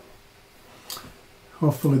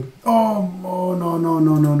 Hopefully, oh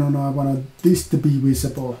no, I want this to be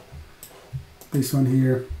visible. This one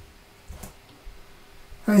here.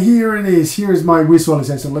 And here it is. Here's my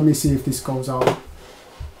visualization. Let me see if this goes out.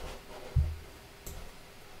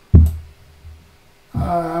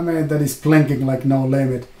 I mean, that is blinking like no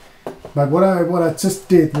limit. But what I just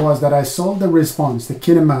did was that I solved the response, the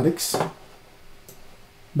kinematics,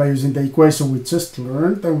 by using the equation we just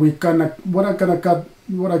learned. And what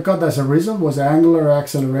I got as a result was angular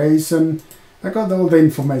acceleration. I got all the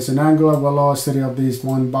information: angular velocity of this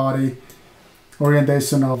one body,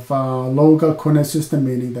 orientation of local coordinate system,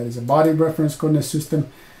 meaning that is a body reference coordinate system.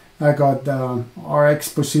 I got Rx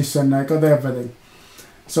position. I got everything.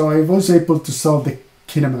 So I was able to solve the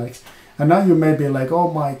kinematics. And now you may be like,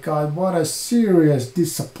 oh my God, what a serious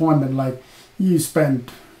disappointment. Like, you spent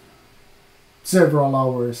several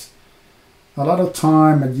hours, a lot of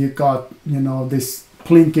time, and you got, this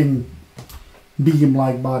blinking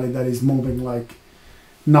beam-like body that is moving like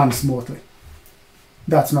non-smoothly.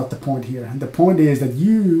 That's not the point here. And the point is that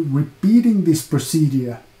you repeating this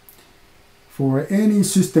procedure for any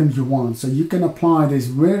system you want. So you can apply this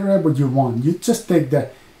wherever you want. You just take the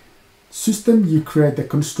system, you create the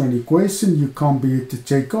constraint equation, you compute the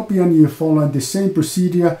Jacobian, you follow the same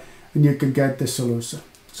procedure, and you can get the solution.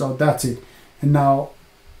 So that's it. And now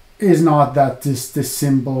it's not that this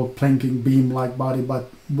simple blinking beam-like body,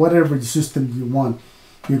 but whatever system you want,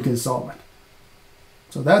 you can solve it.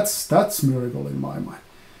 So that's miracle in my mind.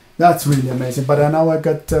 That's really amazing. But now I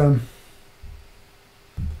got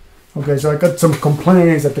okay, so I got some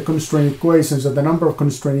complaints that the constraint equations, or the number of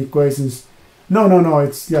constraint equations. No,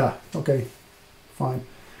 it's, yeah, okay, fine.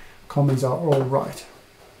 Comments are all right.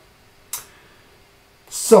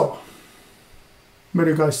 So, what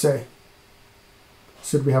do you guys say?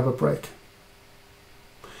 Should we have a break?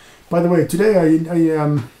 By the way, today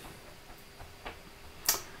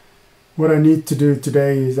what I need to do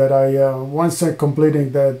today is that once I'm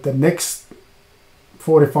completing the next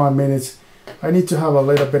 45 minutes, I need to have a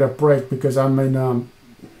little bit of break, because I'm in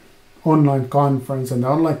online conference, and the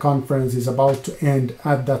online conference is about to end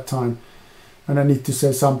at that time, and I need to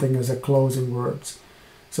say something as a closing words.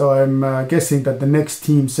 So I'm guessing that the next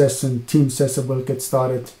team session will get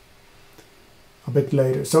started a bit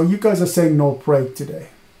later. So you guys are saying no break today.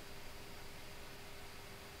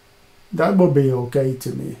 That would be okay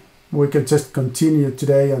to me. We can just continue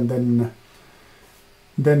today, and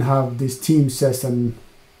then have this team session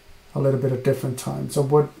a little bit of different time. So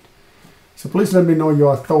please let me know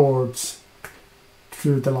your thoughts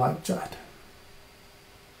through the live chat.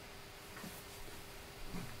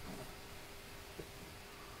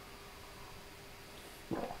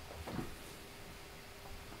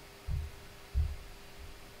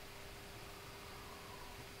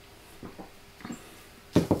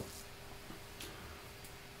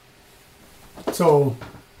 So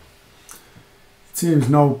it seems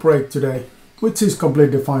no break today, which is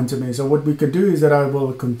completely fine to me. So what we can do is that I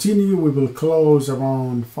will continue. We will close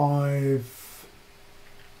around 5.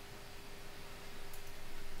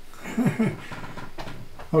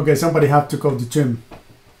 Okay, somebody have to go to gym.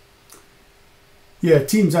 Yeah,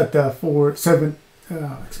 team's at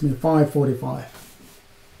 5:45.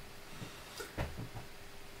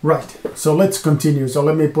 Right, so let's continue. So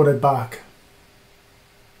let me put it back.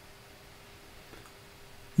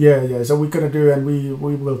 Yeah, so we're gonna do, and we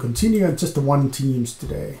will continue on just the one teams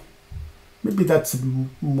today. Maybe that's a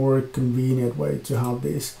more convenient way to have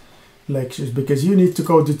these lectures, because you need to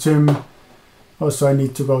go to gym. Also, I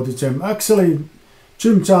need to go to gym. Actually,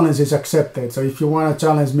 gym challenge is accepted. So if you want to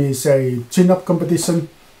challenge me, say chin-up competition,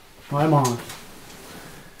 I'm on.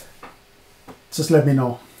 Just let me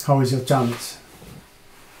know. How is your challenge?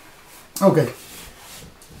 Okay.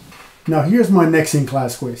 Now here's my next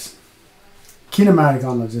in-class quiz. Kinematic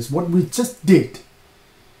analysis. What we just did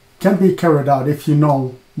can be carried out if you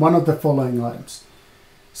know one of the following items.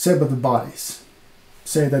 Shape of the bodies.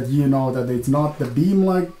 Say that you know that it's not the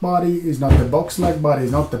beam-like body, it's not the box-like body,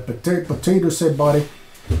 it's not the potato-shaped body,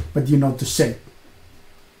 but you know the shape.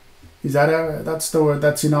 Is that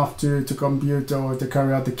that's enough to compute or to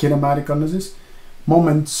carry out the kinematic analysis?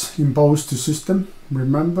 Moments imposed to system.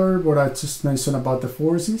 Remember what I just mentioned about the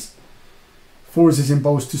forces? Forces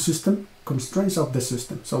imposed to system, constraints of the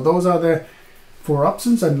system. So those are the 4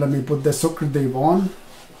 options, and let me put the Socrative on.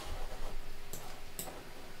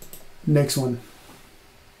 Next one.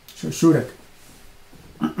 So shoot it.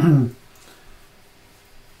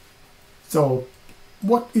 So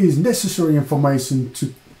what is necessary information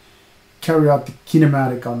to carry out the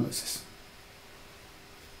kinematic analysis?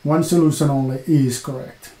 One solution only is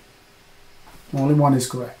correct. Only one is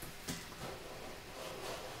correct.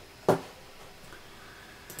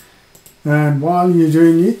 And while you're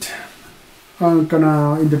doing it, I'm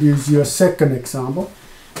gonna introduce you a second example,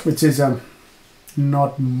 which is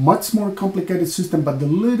not much more complicated system, but a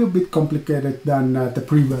little bit complicated than the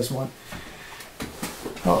previous one.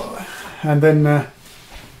 And then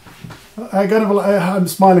I'm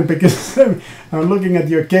smiling because I'm looking at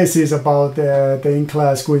your cases about the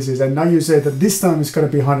in-class quizzes, and now you say that this time it's going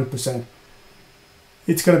to be 100%.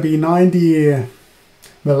 It's going to be 90.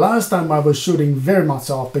 Well, last time I was shooting very much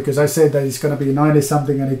off because I said that it's going to be 90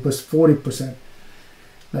 something and it was 40%.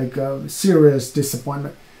 Like serious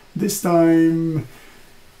disappointment. This time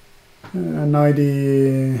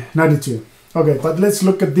 92. Okay, but let's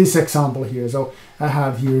look at this example here. So I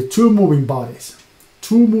have here 2 moving bodies.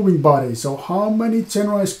 2 moving bodies. So how many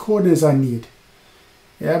generalized coordinates I need?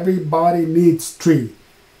 Every body needs 3.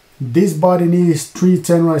 This body needs 3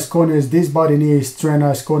 generalized coordinates. This body needs 3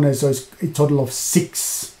 generalized coordinates. So it's a total of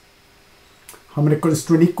 6. How many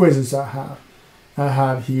constraint equations I have? I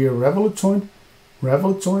have here revolute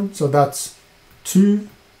joint. So that's 2,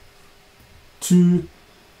 2.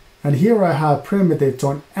 And here I have primitive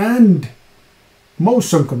joint and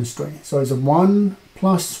motion constraint. So it's a 1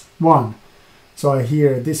 plus 1. So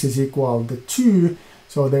here this is equal to 2.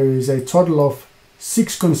 So there is a total of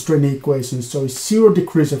 6 constraint equations. So it's 0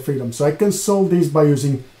 degrees of freedom. So I can solve these by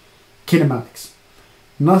using kinematics.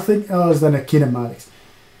 Nothing else than a kinematics.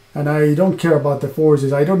 And I don't care about the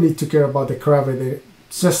forces. I don't need to care about the gravity.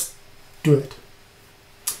 Just do it.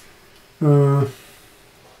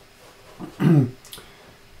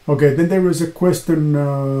 Okay, then there is a question.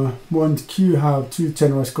 Won't Q have 2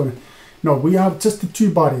 generalized coordinates? No, we have just the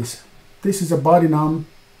 2 bodies. This is a body num,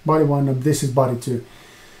 body 1, and this is body 2.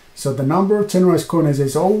 So the number of generalized coordinates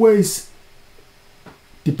is always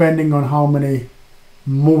depending on how many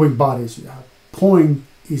moving bodies you have. Point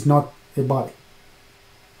is not a body.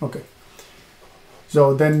 Okay.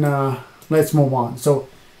 So then let's move on. So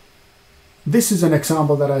this is an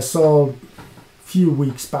example that I solved a few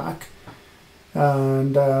weeks back.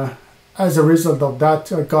 And as a result of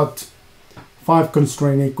that, I got 5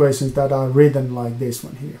 constraint equations that are written like this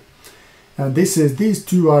one here. And these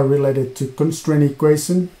 2 are related to constraint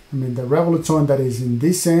equation. I mean the revolute joint that is in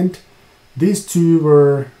this end. These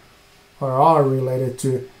 2 are related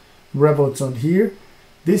to revolute joint here.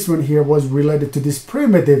 This one here was related to this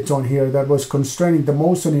primitive joint here that was constraining the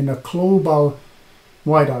motion in a global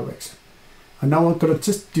y direction. And now I'm going to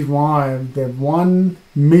just derive the one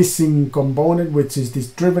missing component, which is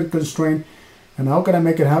this driven constraint. And how can I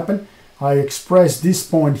make it happen? I express this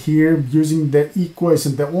point here using the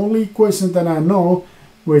equation, the only equation that I know,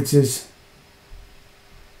 which is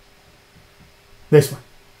this one.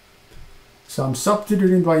 So I'm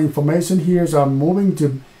substituting my information here. So I'm moving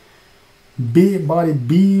to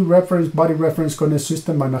body reference coordinate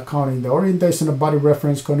system and accounting the orientation of body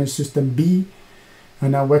reference coordinate system B.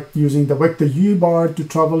 And now we're using the vector u bar to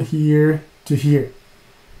travel here to here.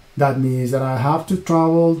 That means that I have to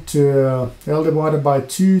travel to L divided by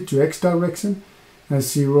 2 to x direction and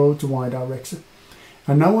 0 to y direction.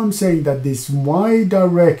 And now I'm saying that this y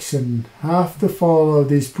direction have to follow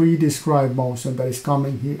this pre-described motion that is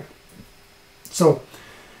coming here. So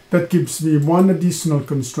that gives me one additional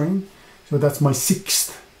constraint. So that's my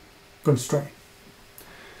 6th constraint.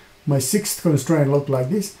 My sixth constraint looked like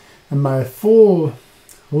this, and my full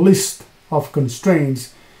list of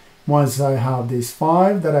constraints, once I have these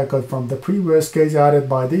 5 that I got from the previous case added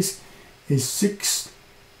by this, is 6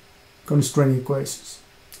 constraint equations.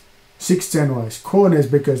 6 generalized coordinates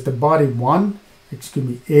because the body 1, excuse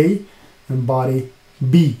me, A, and body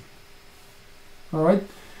B. Alright,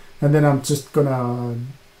 and then I'm just gonna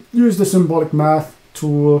use the symbolic math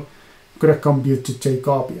tool, gonna compute to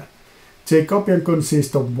Jacobian. Jacobian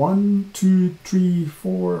consists of 1, 2, 3,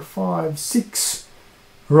 4, 5, 6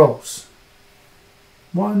 rows.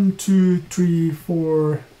 1, 2, 3,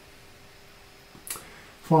 4,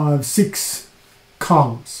 5, 6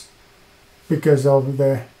 columns because of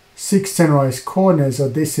the 6 generalized coordinates. So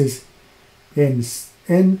this is N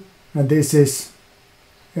and this is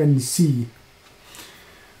NC.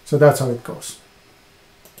 So that's how it goes.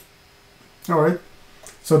 Alright,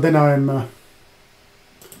 so then I'm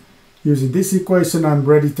using this equation. I'm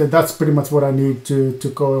ready to, that's pretty much what I need to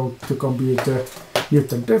go to compute the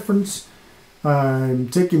Newton difference. I'm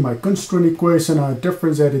taking my constraint equation, I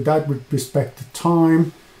differentiated that with respect to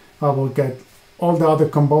time. I will get all the other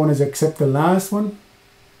components except the last one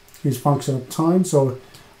is function of time. So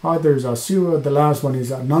others are 0, the last one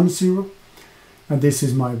is a non-zero. And this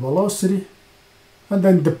is my velocity. And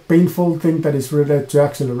then the painful thing that is related to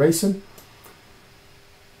acceleration.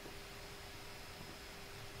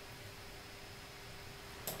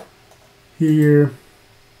 Here,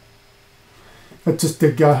 I just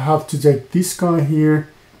have to take this guy here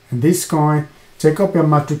and this guy. Jacobian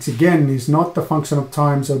matrix again is not the function of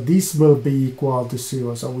time, so this will be equal to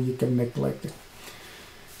 0, so you can neglect it.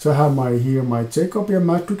 So I have my here my Jacobian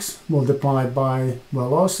matrix multiplied by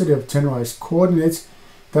velocity of generalized coordinates.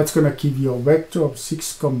 That's going to give you a vector of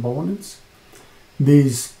 6 components.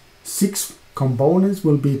 These 6 components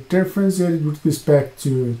will be differentiated with respect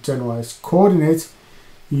to generalized coordinates.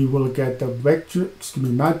 You will get the vector, excuse me,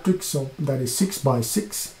 matrix, so that is 6 by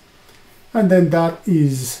 6. And then that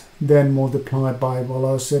is then multiplied by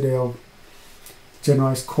velocity of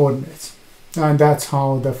generalized coordinates. And that's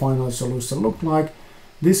how the final solution look like.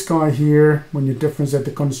 This guy here, when you differentiate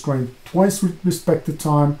the constraint twice with respect to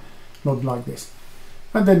time, look like this.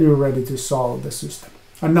 And then you're ready to solve the system.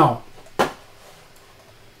 And now,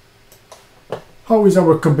 how is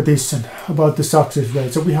our competition about the success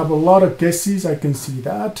rate? So we have a lot of guesses, I can see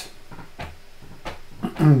that.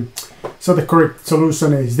 So the correct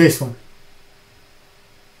solution is this one.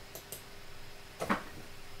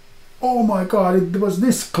 Oh my god, it was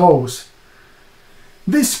this close.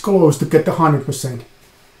 This close to get the 100%.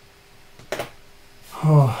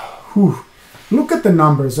 Oh, whew. Look at the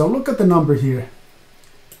numbers. So look at the number here.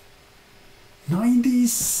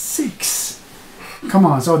 96. Come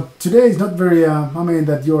on, so today is not very, I mean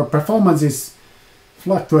that your performance is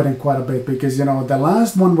fluctuating quite a bit because, you know, the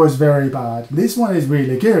last one was very bad. This one is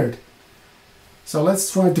really good. So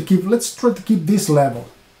let's try to keep this level.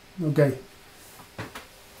 Okay.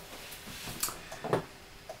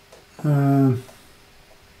 Well,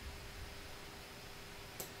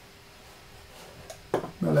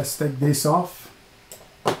 let's take this off.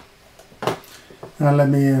 And let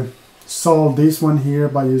me solve this one here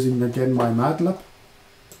by using again my MATLAB.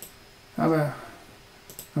 I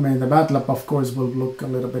mean the MATLAB of course will look a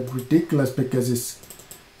little bit ridiculous because it's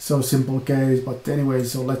so simple case, but anyway,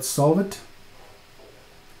 so let's solve it.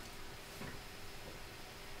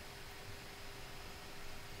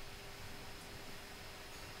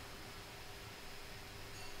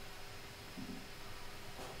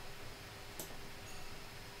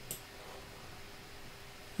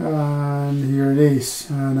 And here it is,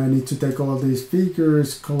 and I need to take all these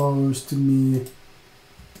figures close to me.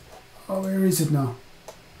 Oh, where is it now?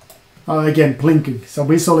 Oh, again, blinking. So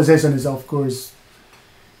visualization is of course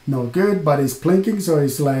no good, but it's blinking, so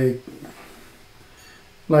it's like,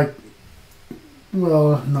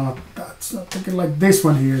 well, not that's not thinking like this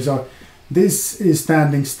one here. So this is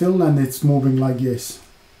standing still and it's moving like this.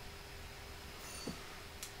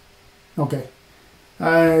 Okay,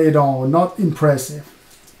 I know, not impressive.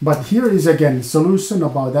 But here is again solution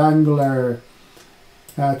about angular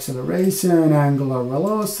acceleration, angular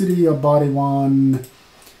velocity of body 1,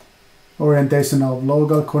 orientation of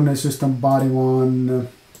local coordinate system body 1,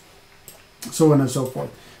 so on and so forth.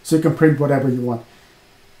 So you can print whatever you want.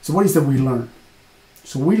 So what is that we learn?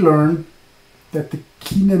 So we learn that the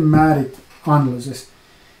kinematic analysis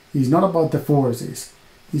is not about the forces.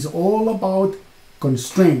 It's all about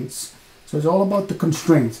constraints. So it's all about the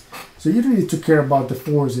constraints. So you don't need to care about the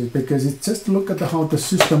forces because it's just look at how the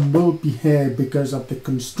system will behave because of the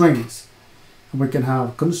constraints. And we can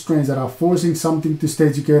have constraints that are forcing something to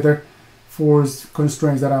stay together, force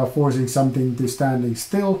constraints that are forcing something to standing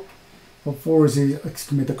still, or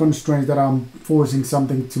the constraints that are forcing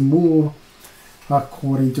something to move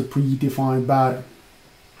according to predefined pattern.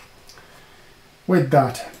 With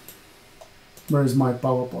that, where is my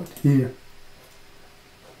PowerPoint? Here.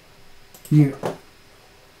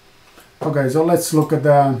 Okay, so let's look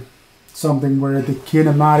at something where the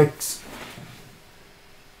kinematics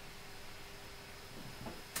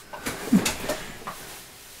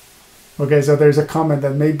Okay, so there's a comment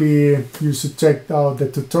that maybe you should check out the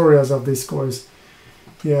tutorials of this course.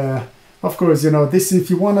 Yeah, of course, this,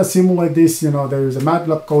 if you want to simulate this, there is a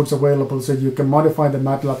MATLAB codes available, so you can modify the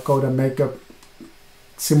MATLAB code and make a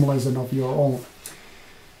simulation of your own.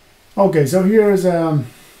 Okay, so here's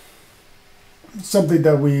something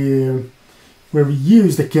that where we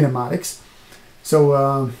use the kinematics. So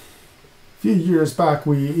a few years back,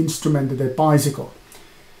 we instrumented a bicycle.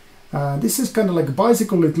 This is kind of like a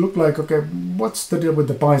bicycle. It looked like, okay, what's the deal with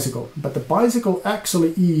the bicycle? But the bicycle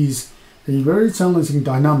actually is a very challenging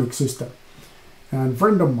dynamic system. And a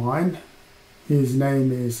friend of mine, his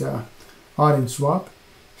name is Arjen Schwab,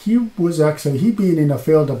 he'd been in the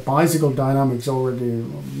field of bicycle dynamics already a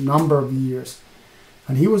number of years.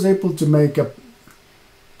 And he was able to make a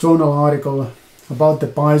journal article about the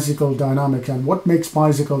bicycle dynamics and what makes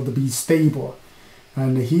bicycle to be stable.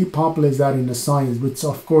 And he published that in the Science, which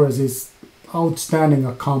of course is outstanding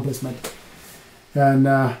accomplishment. And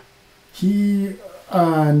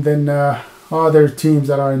then other teams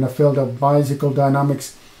that are in the field of bicycle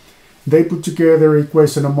dynamics, they put together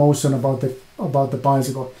equation of motion about the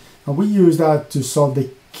bicycle, and we use that to solve the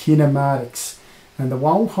kinematics. And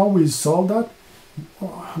how we solve that?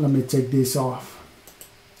 Let me take this off.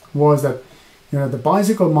 Was that the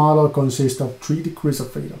bicycle model consists of 3 degrees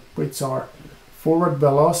of freedom, which are forward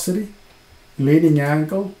velocity, leaning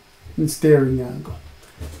angle, and steering angle.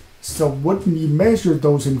 So what we measure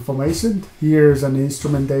those information, here's an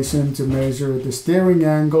instrumentation to measure the steering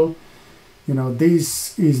angle.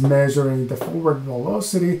 This is measuring the forward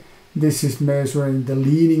velocity, this is measuring the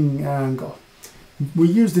leaning angle. We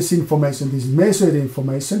use this information, this measured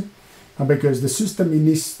information, and because the system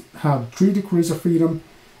have 3 degrees of freedom,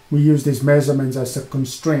 we use these measurements as a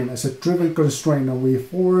constraint, as a driven constraint, and we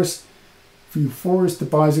force the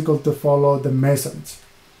bicycle to follow the measurements.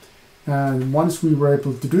 And once we were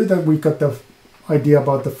able to do that, we got the idea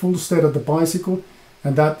about the full state of the bicycle,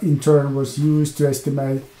 and that in turn was used to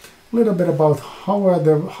estimate a little bit about how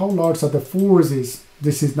large are the forces.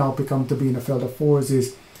 This is now become to be in the field of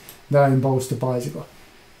forces that impose the bicycle.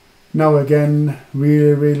 Now again,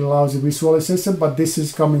 really lousy visualization, but this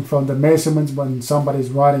is coming from the measurements when somebody is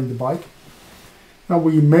riding the bike. Now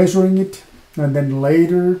we're measuring it, and then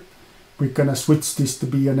later we're gonna switch this to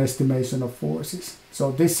be an estimation of forces.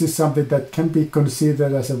 So this is something that can be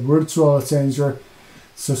considered as a virtual sensor.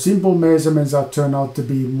 So simple measurements turn out to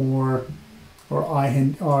be more, or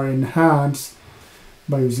are enhanced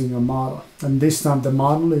by using a model. And this time the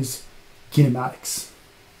model is kinematics.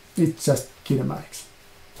 It's just kinematics.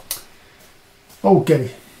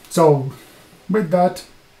 Okay, so with that,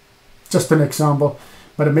 just an example.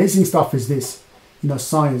 But amazing stuff is this,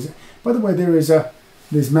 science. By the way, there is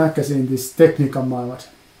this magazine, this Technical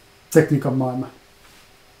Maailma.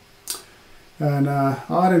 And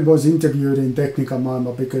Arjen was interviewed in Technical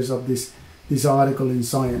Maailma because of this article in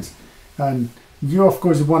Science. And you, of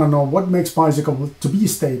course, want to know what makes bicycle to be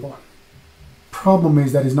stable. Problem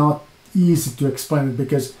is that it's not easy to explain it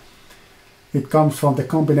because it comes from the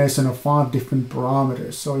combination of 5 different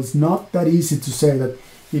parameters. So it's not that easy to say that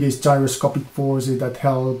it is gyroscopic forces that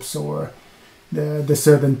helps, or the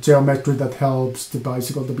certain geometry that helps the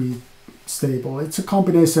bicycle to be stable. It's a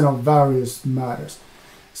combination of various matters.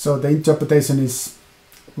 So the interpretation is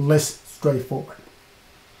less straightforward.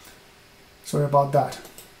 Sorry about that.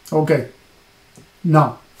 Okay,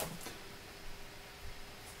 now,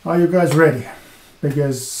 are you guys ready?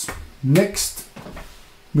 Because next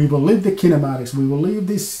we will leave the kinematics. We will leave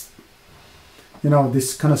this,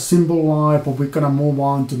 this kind of simple life, but we're gonna move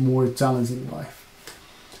on to more challenging life.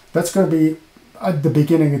 That's gonna be at the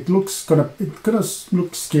beginning. It's gonna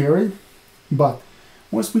look scary, but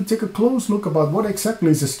once we take a close look about what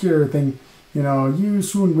exactly is a scary thing, you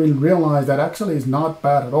soon will realize that actually it's not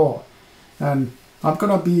bad at all. And I'm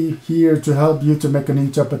gonna be here to help you to make an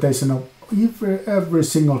interpretation of every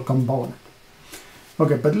single component.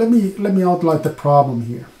 Okay, but let me outline the problem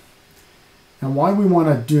here and why we want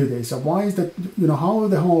to do this, and why is that, how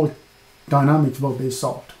the whole dynamics will be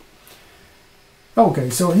solved. Okay,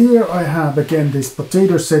 so here I have again this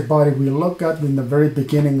potato-shaped body we look at in the very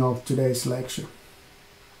beginning of today's lecture.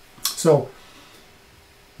 So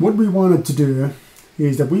what we wanted to do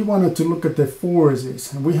is that we wanted to look at the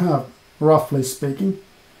forces, and we have, roughly speaking,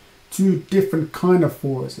 two different kind of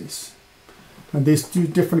forces. And these two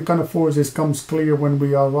different kind of forces comes clear when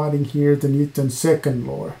we are writing here the Newton's second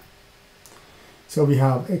law. So we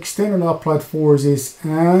have external applied forces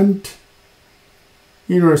and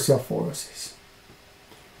inertial forces.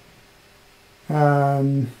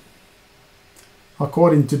 And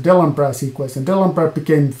according to D'Alembert's equation, D'Alembert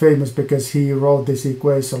became famous because he wrote this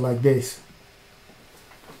equation like this.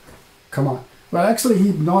 Come on. Well, actually,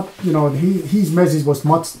 his message was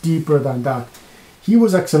much deeper than that. He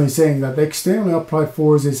was actually saying that the externally applied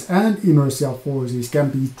forces and inertial forces can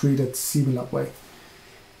be treated similar way.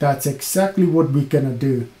 That's exactly what we're gonna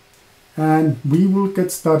do. And we will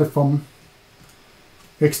get started from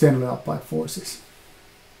externally applied forces.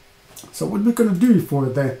 So what we're gonna do for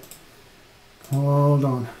the, hold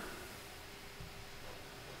on.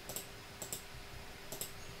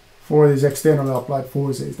 For these externally applied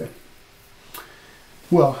forces then.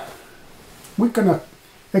 Well, we're gonna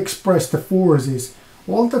express the forces,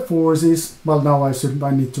 all the forces. Well, now I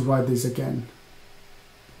need to write this again.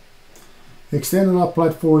 External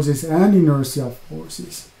applied forces and inertial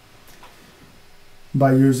forces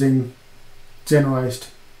by using generalized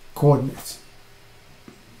coordinates.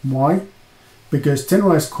 Why? Because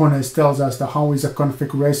generalized coordinates tells us that how is a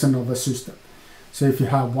configuration of a system. So if you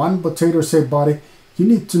have one potato-shaped body, you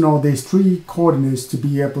need to know these three coordinates to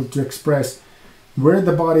be able to express where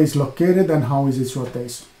the body is located and how is its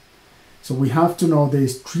rotation. So we have to know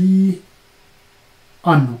these three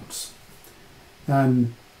unknowns.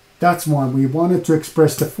 And that's why we wanted to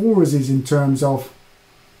express the forces in terms of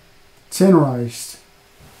generalized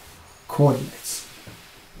coordinates.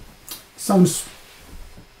 Sounds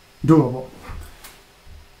doable,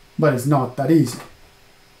 but it's not that easy.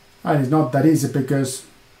 And it's not that easy because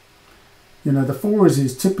the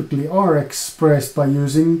forces typically are expressed by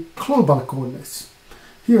using global coordinates.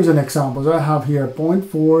 Here's an example. So I have here a point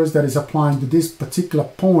force that is applying to this particular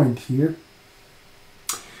point here.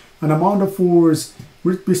 An amount of force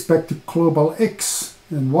with respect to global x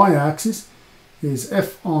and y axis is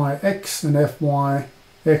Fix and Fay.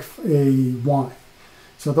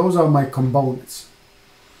 So those are my components.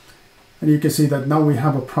 And you can see that now we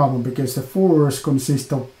have a problem because the force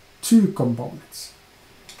consists of two components.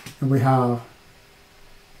 And we have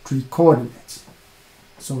three coordinates.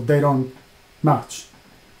 So they don't match.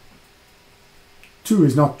 2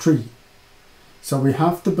 is not 3. So we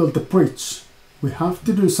have to build a bridge. We have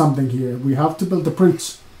to do something here. We have to build a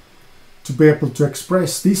bridge to be able to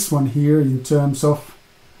express this one here in terms of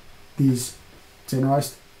these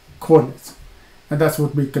generalized coordinates. And that's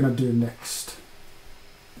what we're gonna do next.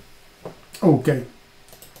 Okay.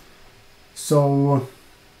 So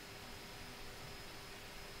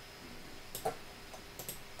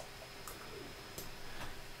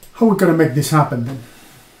how are we gonna make this happen then?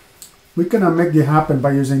 We're gonna make it happen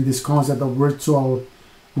by using this concept of virtual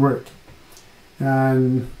work.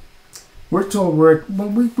 And virtual work, well,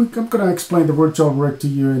 I'm gonna explain the virtual work to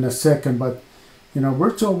you in a second, but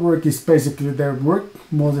virtual work is basically the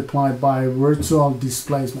work multiplied by virtual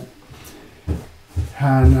displacement.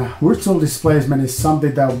 And virtual displacement is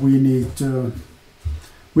something that we need to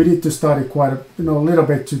study quite a little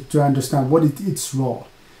bit to understand what its role.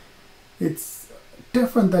 It's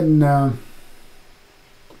different than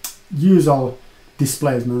usual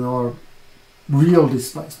displacement or real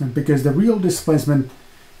displacement, because the real displacement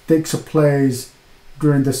takes a place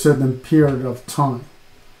during a certain period of time.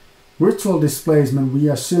 Virtual displacement, we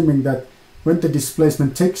are assuming that when the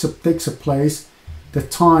displacement takes a place, the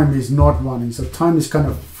time is not running, so time is kind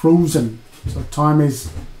of frozen, so time is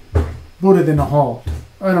put it in a halt.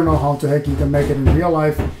 I don't know how the heck you can make it in real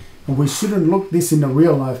life, and we shouldn't look this in a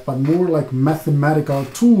real life, but more like mathematical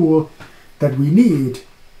tool that we need.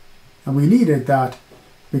 And we needed that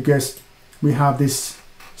because we have this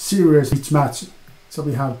series each matching. So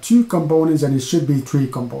we have 2 components and it should be 3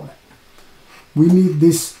 components. We need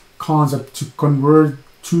this concept to convert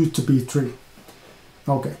 2 to be 3.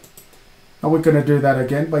 Okay. Now we're going to do that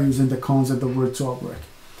again by using the concept of virtual work.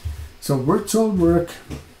 So virtual work,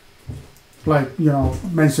 like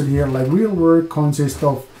mentioned here, like real work consists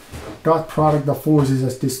of dot product of forces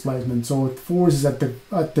as displacement. So forces at the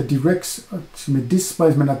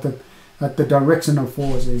displacement at the direction of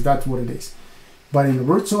forces. That's what it is. But in the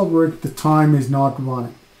virtual work, the time is not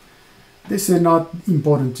running. This is not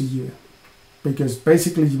important to you, because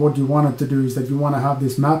basically what you wanted to do is that you want to have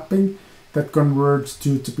this mapping that converts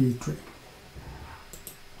 2 to be 3.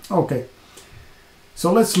 Okay,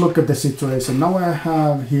 so let's look at the situation. Now I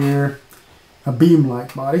have here a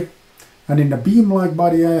beam-like body, and in the beam-like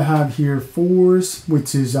body I have here force,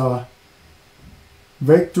 which is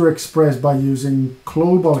vector expressed by using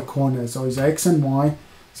global coordinates, so it's x and y.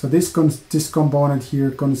 So this component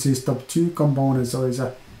here consists of two components, so it's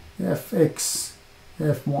a fx,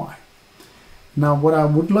 fy. Now what I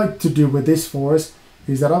would like to do with this force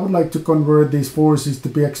is that I would like to convert these forces to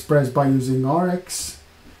be expressed by using rx,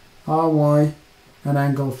 ry, and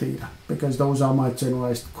angle theta, because those are my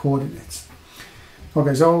generalized coordinates.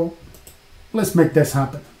 Okay, so let's make this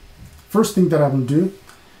happen. First thing that I will do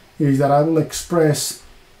is that I will express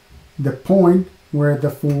the point where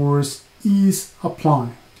the force is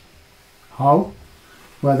applying. How?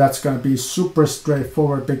 Well, that's going to be super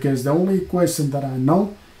straightforward, because the only equation that I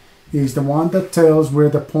know is the one that tells where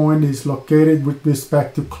the point is located with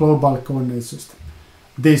respect to global coordinate system.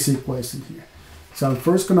 This equation here. So I'm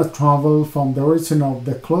first going to travel from the origin of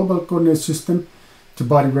the global coordinate system to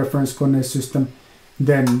body reference coordinate system.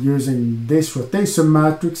 Then using this rotation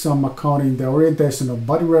matrix, I'm accounting the orientation of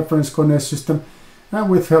body reference coordinate system. And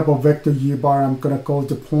with help of vector u bar, I'm going to call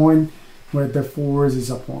the point where the force is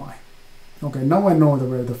applied. Okay, now I know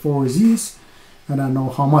where the force is, and I know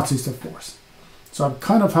how much is the force. So I'm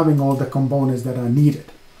kind of having all the components that I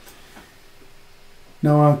needed.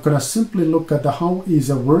 Now I'm going to simply look at the how is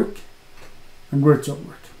a work and virtual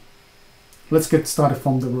work. Let's get started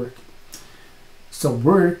from the work. So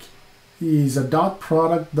work is a dot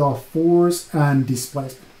product of force and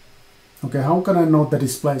displacement. Okay, how can I note the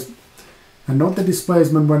displacement? I note the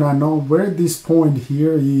displacement when I know where this point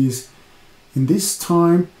here is in this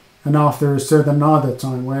time and after a certain other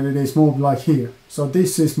time when it is moved like here. So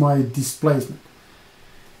this is my displacement.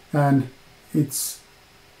 And it's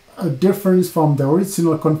a difference from the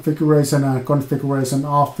original configuration and configuration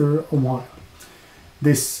after a while.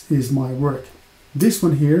 This is my work. This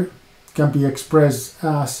one here can be expressed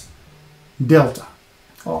as delta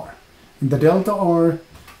R. And the delta R,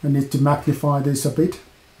 I need to magnify this a bit,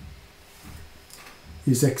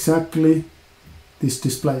 is exactly this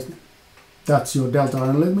displacement. That's your delta R.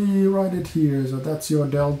 And let me write it here. So that's your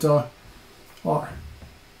delta R.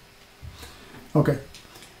 Okay.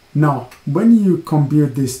 Now, when you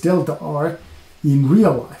compute this delta R in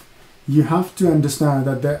real life, you have to understand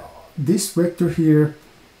that this vector here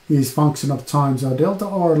is function of time. So delta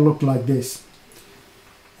R look like this.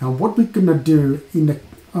 Now what we're gonna do in the,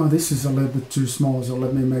 oh, this is a little bit too small, so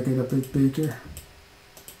let me make it a bit bigger.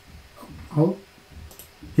 Oh,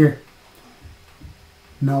 here.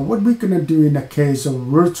 Now what we're gonna do in the case of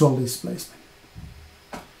virtual displacement.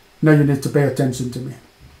 Now you need to pay attention to me.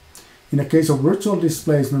 In the case of virtual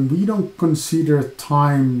displacement, we don't consider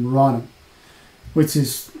time running, which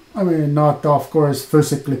is, I mean, not of course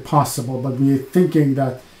physically possible, but we're thinking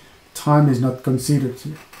that time is not considered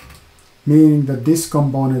here, meaning that this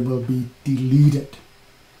component will be deleted.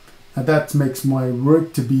 And that makes my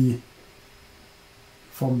work to be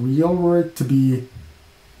from real work to be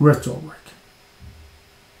virtual work.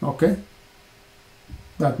 Okay?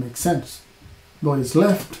 That makes sense. What is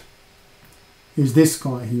left is this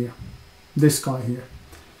guy here. This guy here.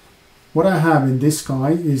 What I have in this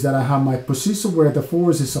guy is that I have my position where the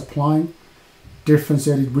force is applying,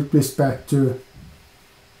 differentiated with respect to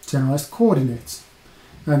generalized coordinates.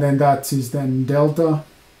 And then that is then delta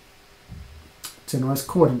generalized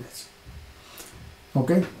coordinates.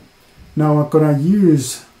 Okay? Now I'm going to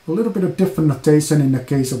use a little bit of different notation in the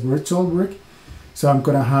case of virtual work. So I'm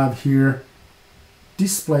going to have here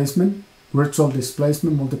displacement, virtual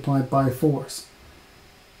displacement multiplied by force.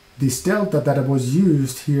 This delta that was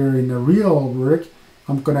used here in the real work,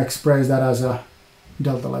 I'm going to express that as a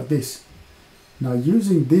delta like this. Now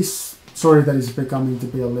using this, sorry that is becoming to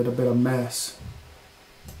be a little bit of mess.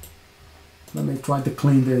 Let me try to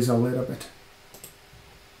clean this a little bit.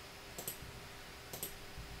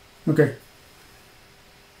 Okay.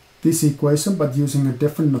 This equation, but using a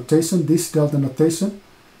different notation, this delta notation,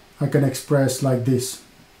 I can express like this.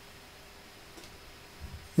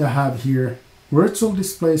 I have here virtual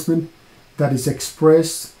displacement that is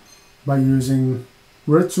expressed by using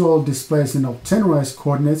virtual displacement of generalized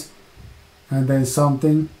coordinates, and then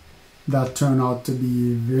something that turned out to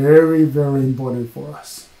be very, very important for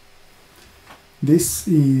us. This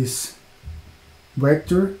is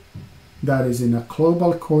vector that is in a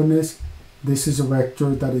global coordinates. This is a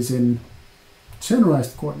vector that is in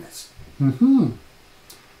generalized coordinates.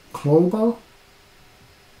 Global,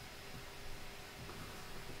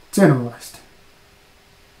 generalized.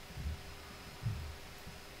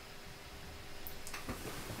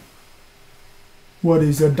 What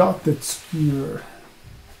is a dotted sphere?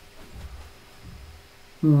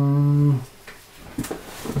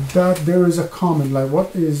 That there is a comment like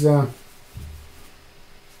what is that,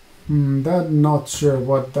 not sure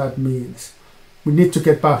what that means. we need to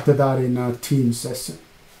get back to that in a team session.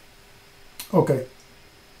 Okay.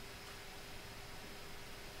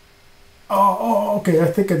 Okay, I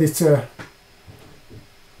think it's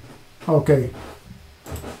okay.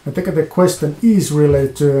 I think the question is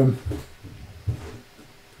related to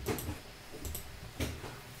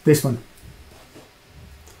this one.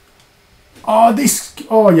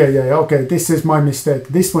 Yeah, okay, this is my mistake.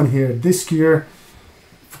 This one here, this gear,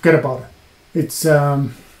 forget about it. It's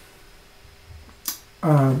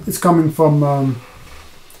coming from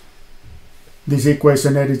this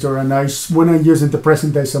equation editor, and when I use it in the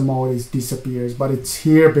presentation mode, it disappears, but it's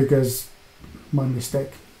here because my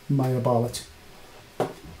mistake, my apology.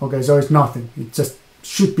 Okay, so it's nothing, it just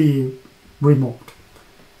should be removed.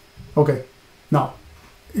 Okay, now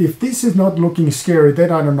if this is not looking scary,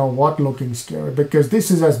 then I don't know what looking scary, because this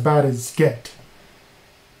is as bad as it gets.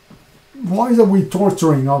 Why are we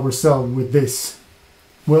torturing ourselves with this?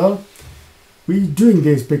 Well, we're doing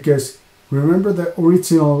this because remember the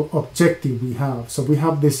original objective we have. So we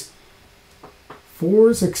have this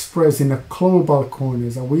force expressed in a global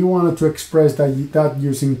coordinates, and we wanted to express that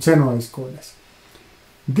using generalized coordinates.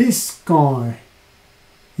 This guy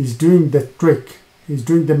is doing the trick, he's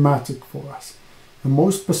doing the magic for us. And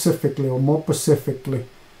more specifically,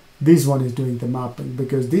 this one is doing the mapping,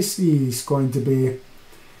 because this is going to be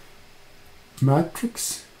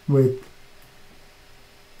matrix with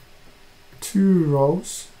 2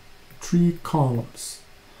 rows, 3 columns,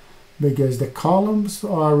 because the columns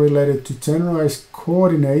are related to generalized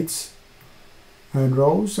coordinates and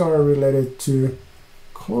rows are related to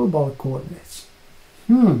global coordinates.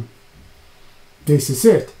 This is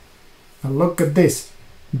it. And look at this.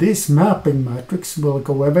 This mapping matrix will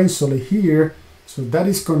go eventually here, so that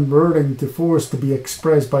is converting the force to be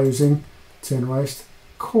expressed by using generalized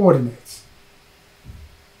coordinates.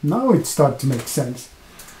 Now it starts to make sense.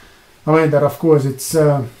 I mean that of course it's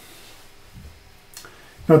not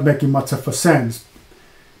making much of a sense,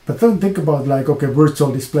 but don't think about like, okay,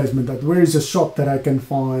 virtual displacement, that where is a shop that I can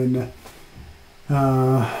find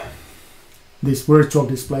this virtual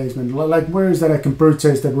displacement, like where is that I can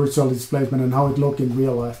purchase the virtual displacement and how it look in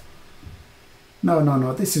real life.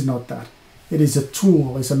 No, this is not that. It is a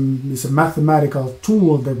tool, it's a mathematical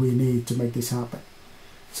tool that we need to make this happen.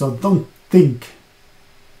 So don't think,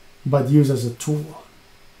 but use as a tool.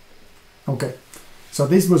 Okay, so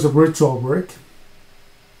this was a virtual work.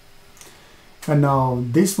 And now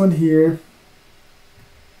this one here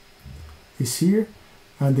is here.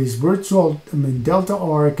 And this virtual, delta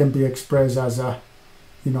R can be expressed as a,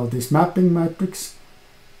 this mapping matrix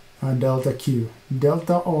and delta Q.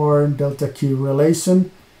 Delta R and delta Q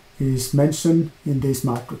relation is mentioned in this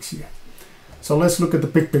matrix here. So let's look at the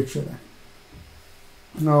big picture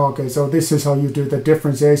then. Okay, so this is how you do the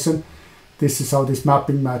differentiation. This is how this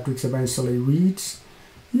mapping matrix eventually reads.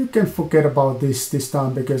 You can forget about this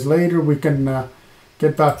time, because later we can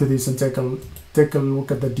get back to this and take a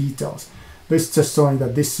look at the details. This is just showing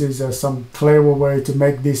that this is some clever way to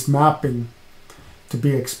make this mapping to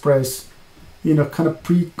be expressed in a kind of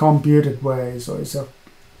pre-computed way. So it's a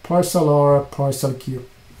partial R, partial Q.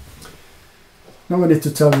 Now I need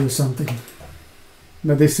to tell you something.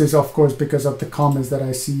 Now this is of course because of the comments that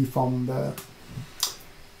I see from the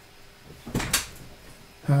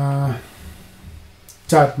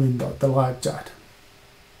chat window, the live chat.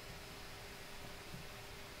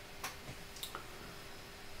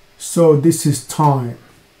 So this is time.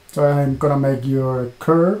 So I'm gonna make your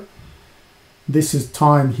curve. This is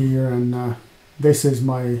time here, and this is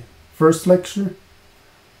my first lecture,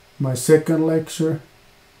 my second lecture,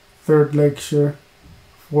 third lecture,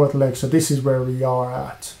 fourth lecture. This is where we are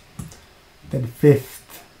at. Then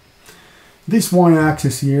fifth. This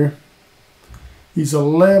y-axis here is a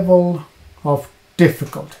level of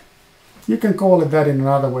difficulty. You can call it that in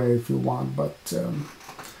another way if you want, but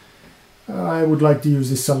I would like to use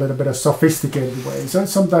this a little bit of sophisticated way. So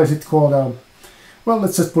sometimes it's called well,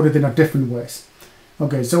 let's just put it in a different ways.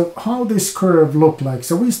 Okay, so how this curve looked like.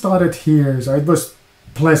 So we started here, so it was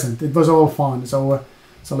pleasant, it was all fun. So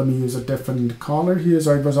let me use a different color here.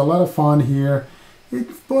 So it was a lot of fun here. It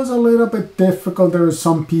was a little bit difficult. There were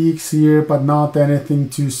some peaks here, but not anything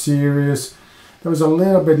too serious. There was a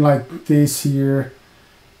little bit like this here,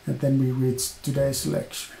 and then we reached today's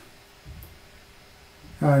lecture.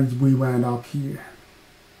 And we went up here.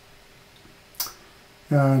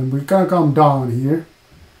 And we can come down here.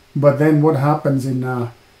 But then what happens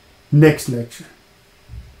in next lecture?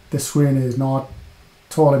 The screen is not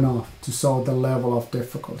tall enough to show the level of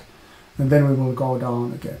difficulty. And then we will go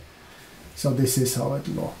down again. So this is how it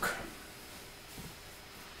looks.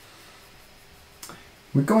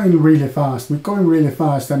 We're going really fast.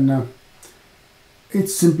 And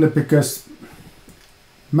it's simply because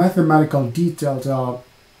mathematical details are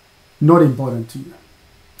not important to you.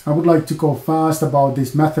 I would like to go fast about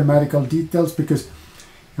these mathematical details because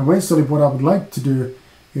eventually what I would like to do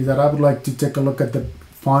is that I would like to take a look at the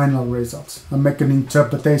final results and make an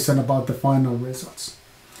interpretation about the final results.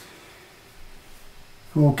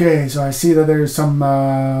 Okay, so I see that there is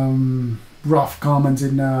some rough comments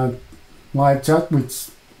in live chat, which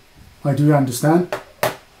I do understand,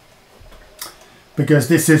 because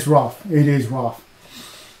this is rough. It is rough.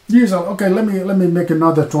 Usual. Okay, let me make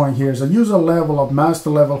another drawing here. So usual level of master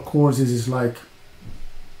level courses is like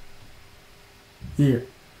here.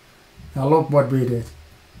 Now look what we did.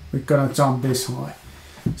 We're gonna jump this high.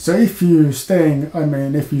 So if you're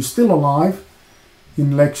if you're still alive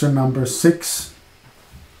in lecture number 6,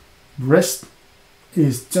 rest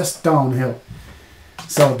is just downhill.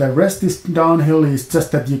 So the rest is downhill is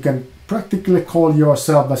just that you can practically call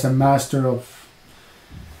yourself as a master of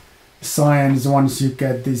science once you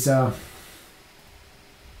get this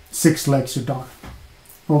 6 lecture done.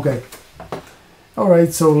 Okay.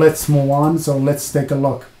 Alright, so let's move on. So let's take a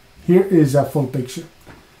look. Here is a full picture.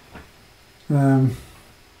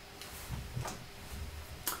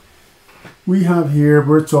 We have here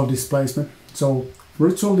virtual displacement. So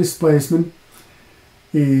virtual displacement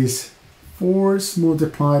is force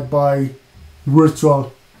multiplied by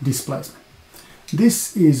virtual displacement.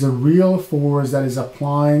 This is a real force that is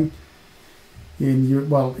applying in your,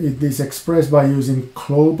 well, it is expressed by using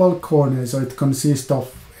global coordinates. So it consists of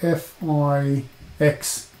Fi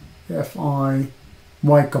x, Fi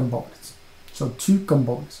y components. So 2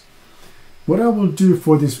 components. What I will do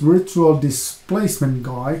for this virtual displacement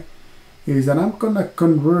guy is that I'm gonna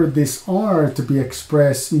convert this r to be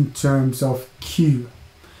expressed in terms of q.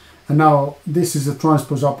 And now this is a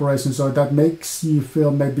transpose operation, so that makes you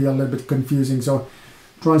feel maybe a little bit confusing. So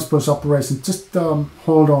transpose operation, just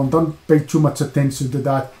hold on, don't pay too much attention to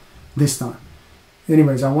that this time.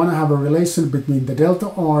 Anyways, I want to have a relation between the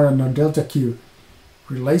delta r and the delta q.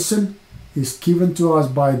 Relation is given to us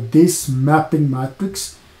by this mapping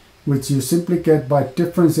matrix, which you simply get by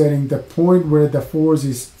differentiating the point where the force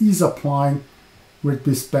is applying with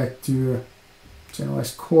respect to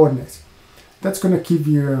generalized coordinates. That's going to give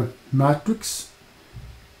you a matrix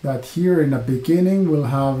that here in the beginning will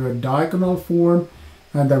have a diagonal form,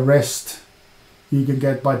 and the rest you can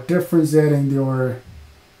get by differentiating your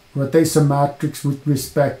rotation matrix with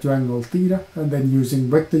respect to angle theta, and then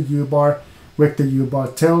using vector u bar. Vector u bar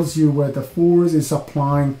tells you where the force is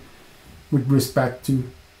applying with respect to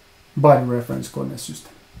body reference coordinate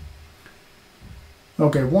system.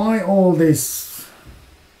 Okay, why all this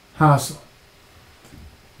hassle?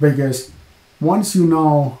 Because once you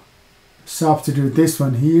now substitute this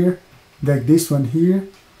one here, like this one here,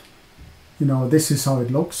 you know, this is how it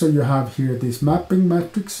looks. So you have here this mapping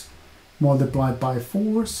matrix multiplied by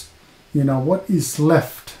force. You know, what is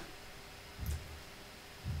left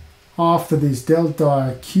after this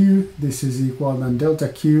delta q, this is equal than delta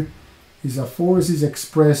q, is a force is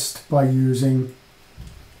expressed by using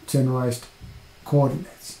generalized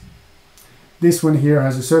coordinates. This one here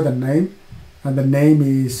has a certain name, and the name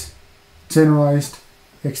is generalized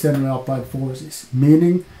externally applied forces,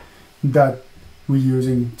 meaning that we're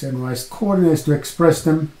using generalized coordinates to express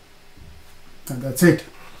them, and that's it.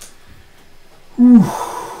 Whew.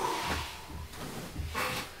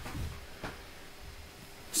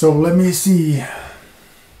 So let me see.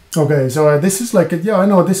 Okay, so this is like I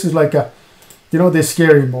know this is like a, you know, the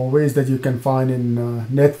scary movies that you can find in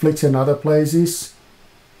Netflix and other places.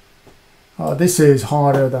 This is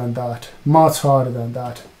harder than that, much harder than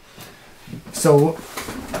that. So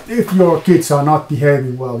if your kids are not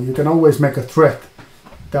behaving well, you can always make a threat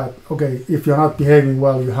that, okay, if you're not behaving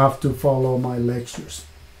well, you have to follow my lectures.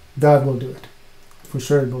 That will do it. For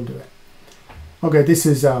sure it will do it. Okay, this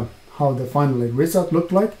is how the final result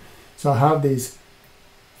looked like. So I have this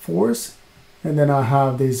force, and then I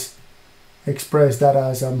have this express that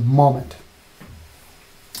as a moment.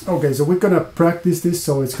 Okay, so we're gonna practice this,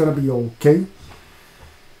 so it's gonna be okay.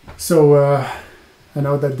 So I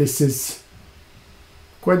know that this is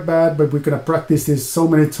quite bad, but we're gonna practice this so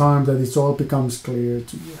many times that it all becomes clear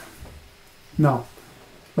to you. Now,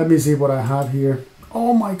 let me see what I have here.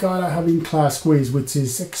 Oh my god, I have in-class quiz, which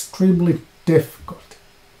is extremely difficult.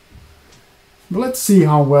 But let's see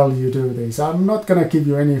how well you do this. I'm not gonna give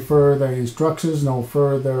you any further instructions, no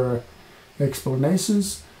further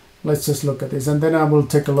explanations. Let's just look at this, and then I will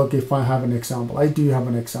take a look if I have an example. I do have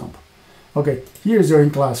an example. Okay, here's your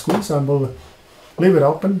in-class quiz. I will leave it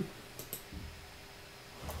open.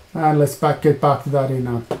 And let's get back to that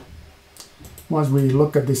in once we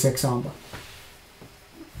look at this example.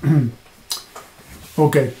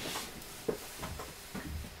 Okay.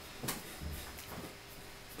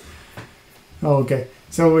 Okay,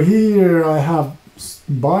 so here I have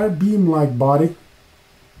beam-like body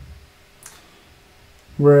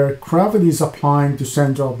where gravity is applying to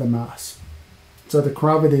center of the mass. So the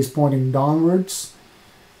gravity is pointing downwards,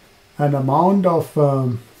 and amount of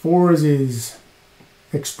force is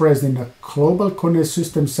expressed in a global coordinate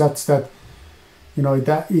system such that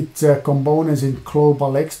that its components in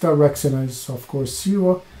global x direction is of course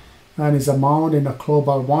 0, and its amount in a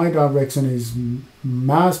global y direction is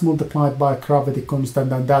mass multiplied by gravity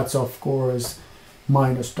constant, and that's of course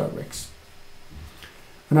minus direction.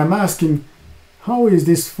 And I'm asking, how is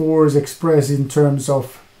this force expressed in terms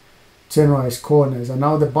of generalized coordinates? And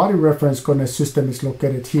now the body reference coordinate system is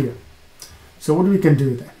located here. So what we can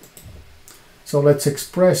do then? So let's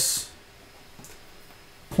express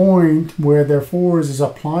point where the force is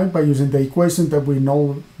applied by using the equation that we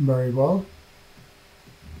know very well.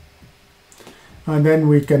 And then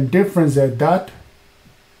we can differentiate that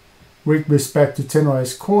with respect to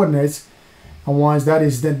generalized coordinates. And once that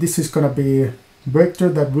is, then this is going to be a vector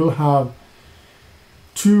that will have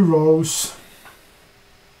 2 rows,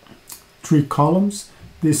 3 columns.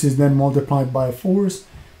 This is then multiplied by force.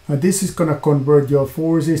 And this is going to convert your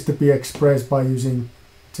forces to be expressed by using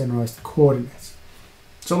generalized coordinates.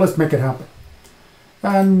 So let's make it happen.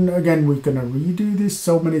 And again, we're going to redo this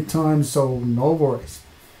so many times, so no worries.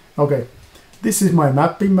 Okay. This is my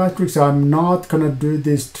mapping matrix. I'm not going to do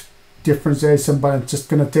this differentiation, but I'm just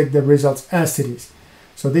going to take the results as it is.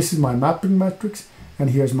 So this is my mapping matrix,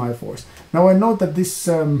 and here's my force. Now I know that this,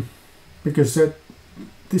 because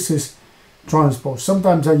this is transpose.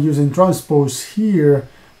 Sometimes I'm using transpose here,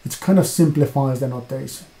 which kind of simplifies the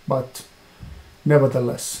notation, but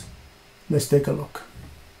nevertheless, let's take a look.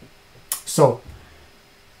 So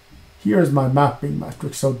here's my mapping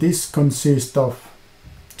matrix. So this consists of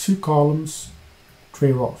 2 columns,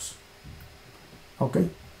 3 rows. Okay,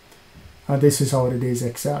 and this is how it is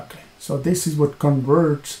exactly. So this is what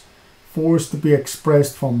converts force to be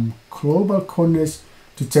expressed from global coordinates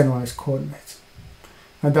to generalized coordinates,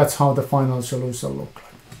 and that's how the final solution looks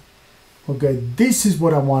like. Okay, this is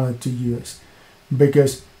what I wanted to use,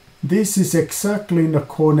 because this is exactly in the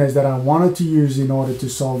coordinates that I wanted to use in order to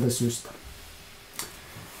solve the system.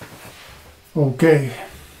 Okay.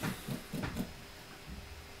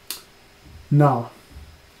 Now,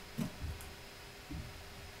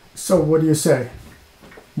 so what do you say?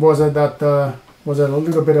 Was it a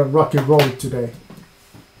little bit of rocky road today?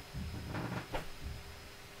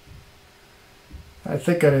 I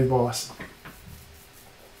think it was.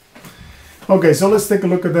 Okay, so let's take a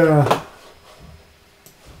look at the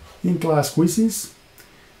in-class quizzes.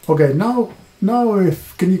 Okay, now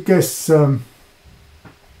can you guess?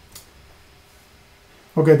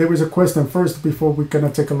 Okay, there was a question first before we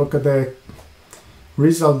can take a look at the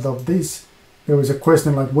result of this. There was a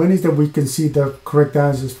question like, when is that we can see the correct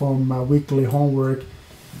answers from weekly homework?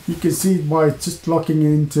 You can see it by just logging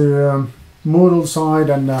into Moodle side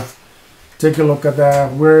and take a look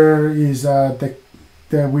at where is the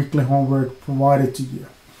weekly homework provided to you.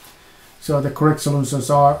 So the correct solutions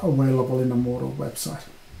are available in the Moodle website,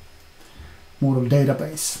 Moodle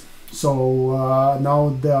database. So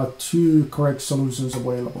now there are 2 correct solutions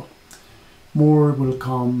available. More will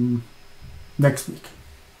come next week.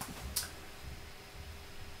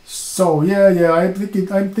 So yeah,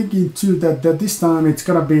 I'm thinking too that this time it's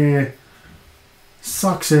gonna be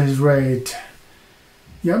success rate.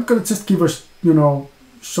 Yeah, I'm gonna just give a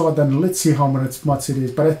shot and let's see how much it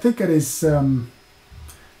is. But I think it is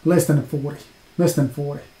less than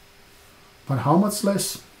 40. But how much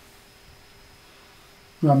less?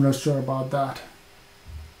 I'm not sure about that.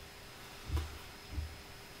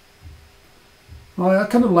 I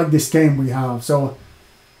kind of like this game we have. So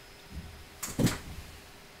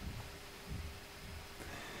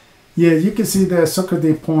yeah, you can see the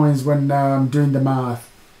Socrates points when I'm doing the math.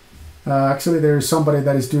 Actually, there is somebody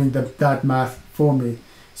that is doing that math for me.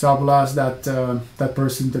 So I will ask that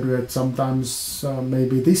person to do it sometimes,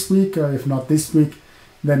 maybe this week, or if not this week,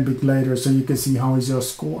 then a bit later, so you can see how is your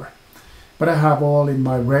score. But I have all in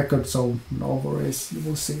my record, so no worries, you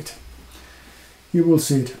will see it. You will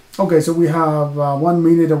see it. Okay, so we have 1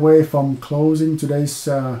 minute away from closing today's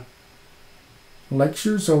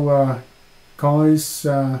lecture. So guys,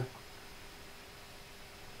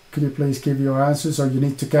 could you please give your answers, or you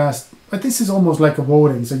need to cast, but this is almost like a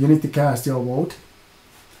voting, so you need to cast your vote.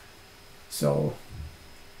 So,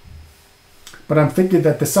 but I'm thinking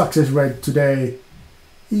that the success rate today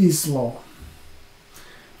is low.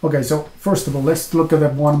 Okay, so first of all, let's look at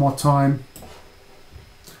that one more time.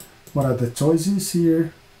 What are the choices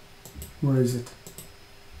here? Where is it?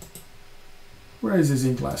 Where is this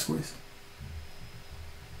in-class quiz?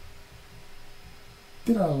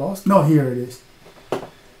 Did I lost? No, here it is.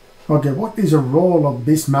 Okay, what is a role of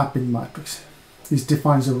this mapping matrix? This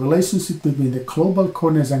defines a relationship between the global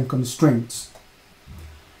coordinates and constraints.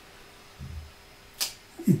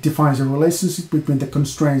 It defines a relationship between the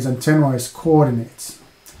constraints and tenuous coordinates.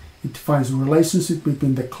 It defines a relationship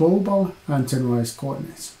between the global and tenuous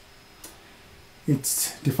coordinates.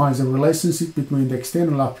 It defines a relationship between the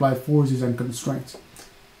external applied forces and constraints.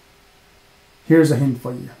 Here's a hint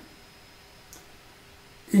for you.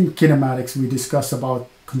 In kinematics, we discuss about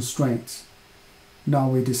constraints. Now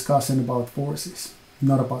we're discussing about forces,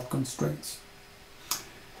 not about constraints.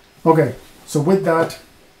 Okay, so with that,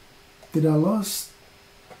 did I lose?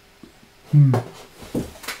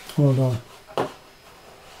 Hold on.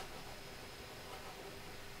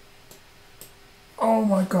 Oh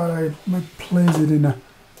my god, I might place it in a...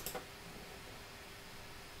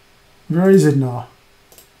 Where is it now?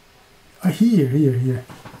 Here.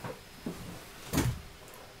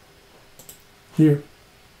 Here.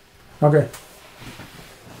 Okay.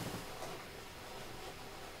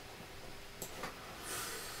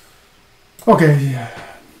 Okay,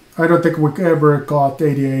 I don't think we ever got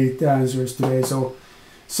 88 answers today, so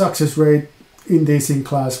success rate in this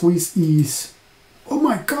in-class quiz is, oh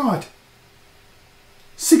my god,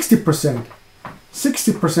 60%.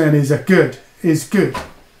 60% is good.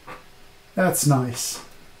 That's nice.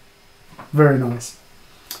 Very nice.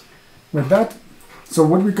 With that, so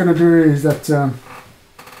what we're gonna do is that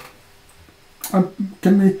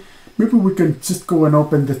maybe we can just go and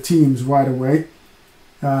open the teams right away,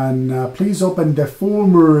 and please open the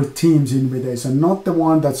former teams invitation, not the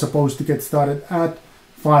one that's supposed to get started at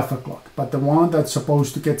 5 o'clock, but the one that's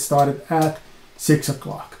supposed to get started at 6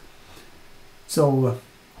 o'clock. So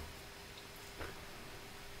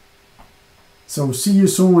see you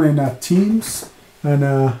soon in Teams,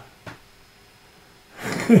 and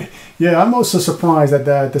yeah, I'm also surprised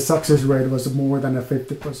that the success rate was more than a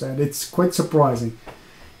 50%. It's quite surprising.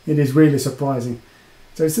 It is really surprising.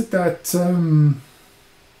 So is it that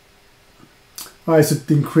I should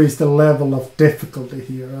increase the level of difficulty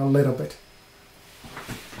here a little bit?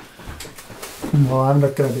 No, I'm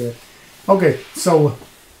not gonna do it. Okay, so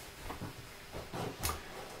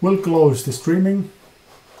we'll close the streaming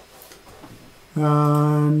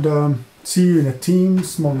and see you in the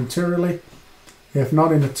Teams momentarily. If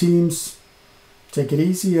not in the Teams, take it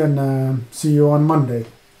easy, and see you on Monday.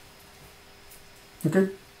 Okay?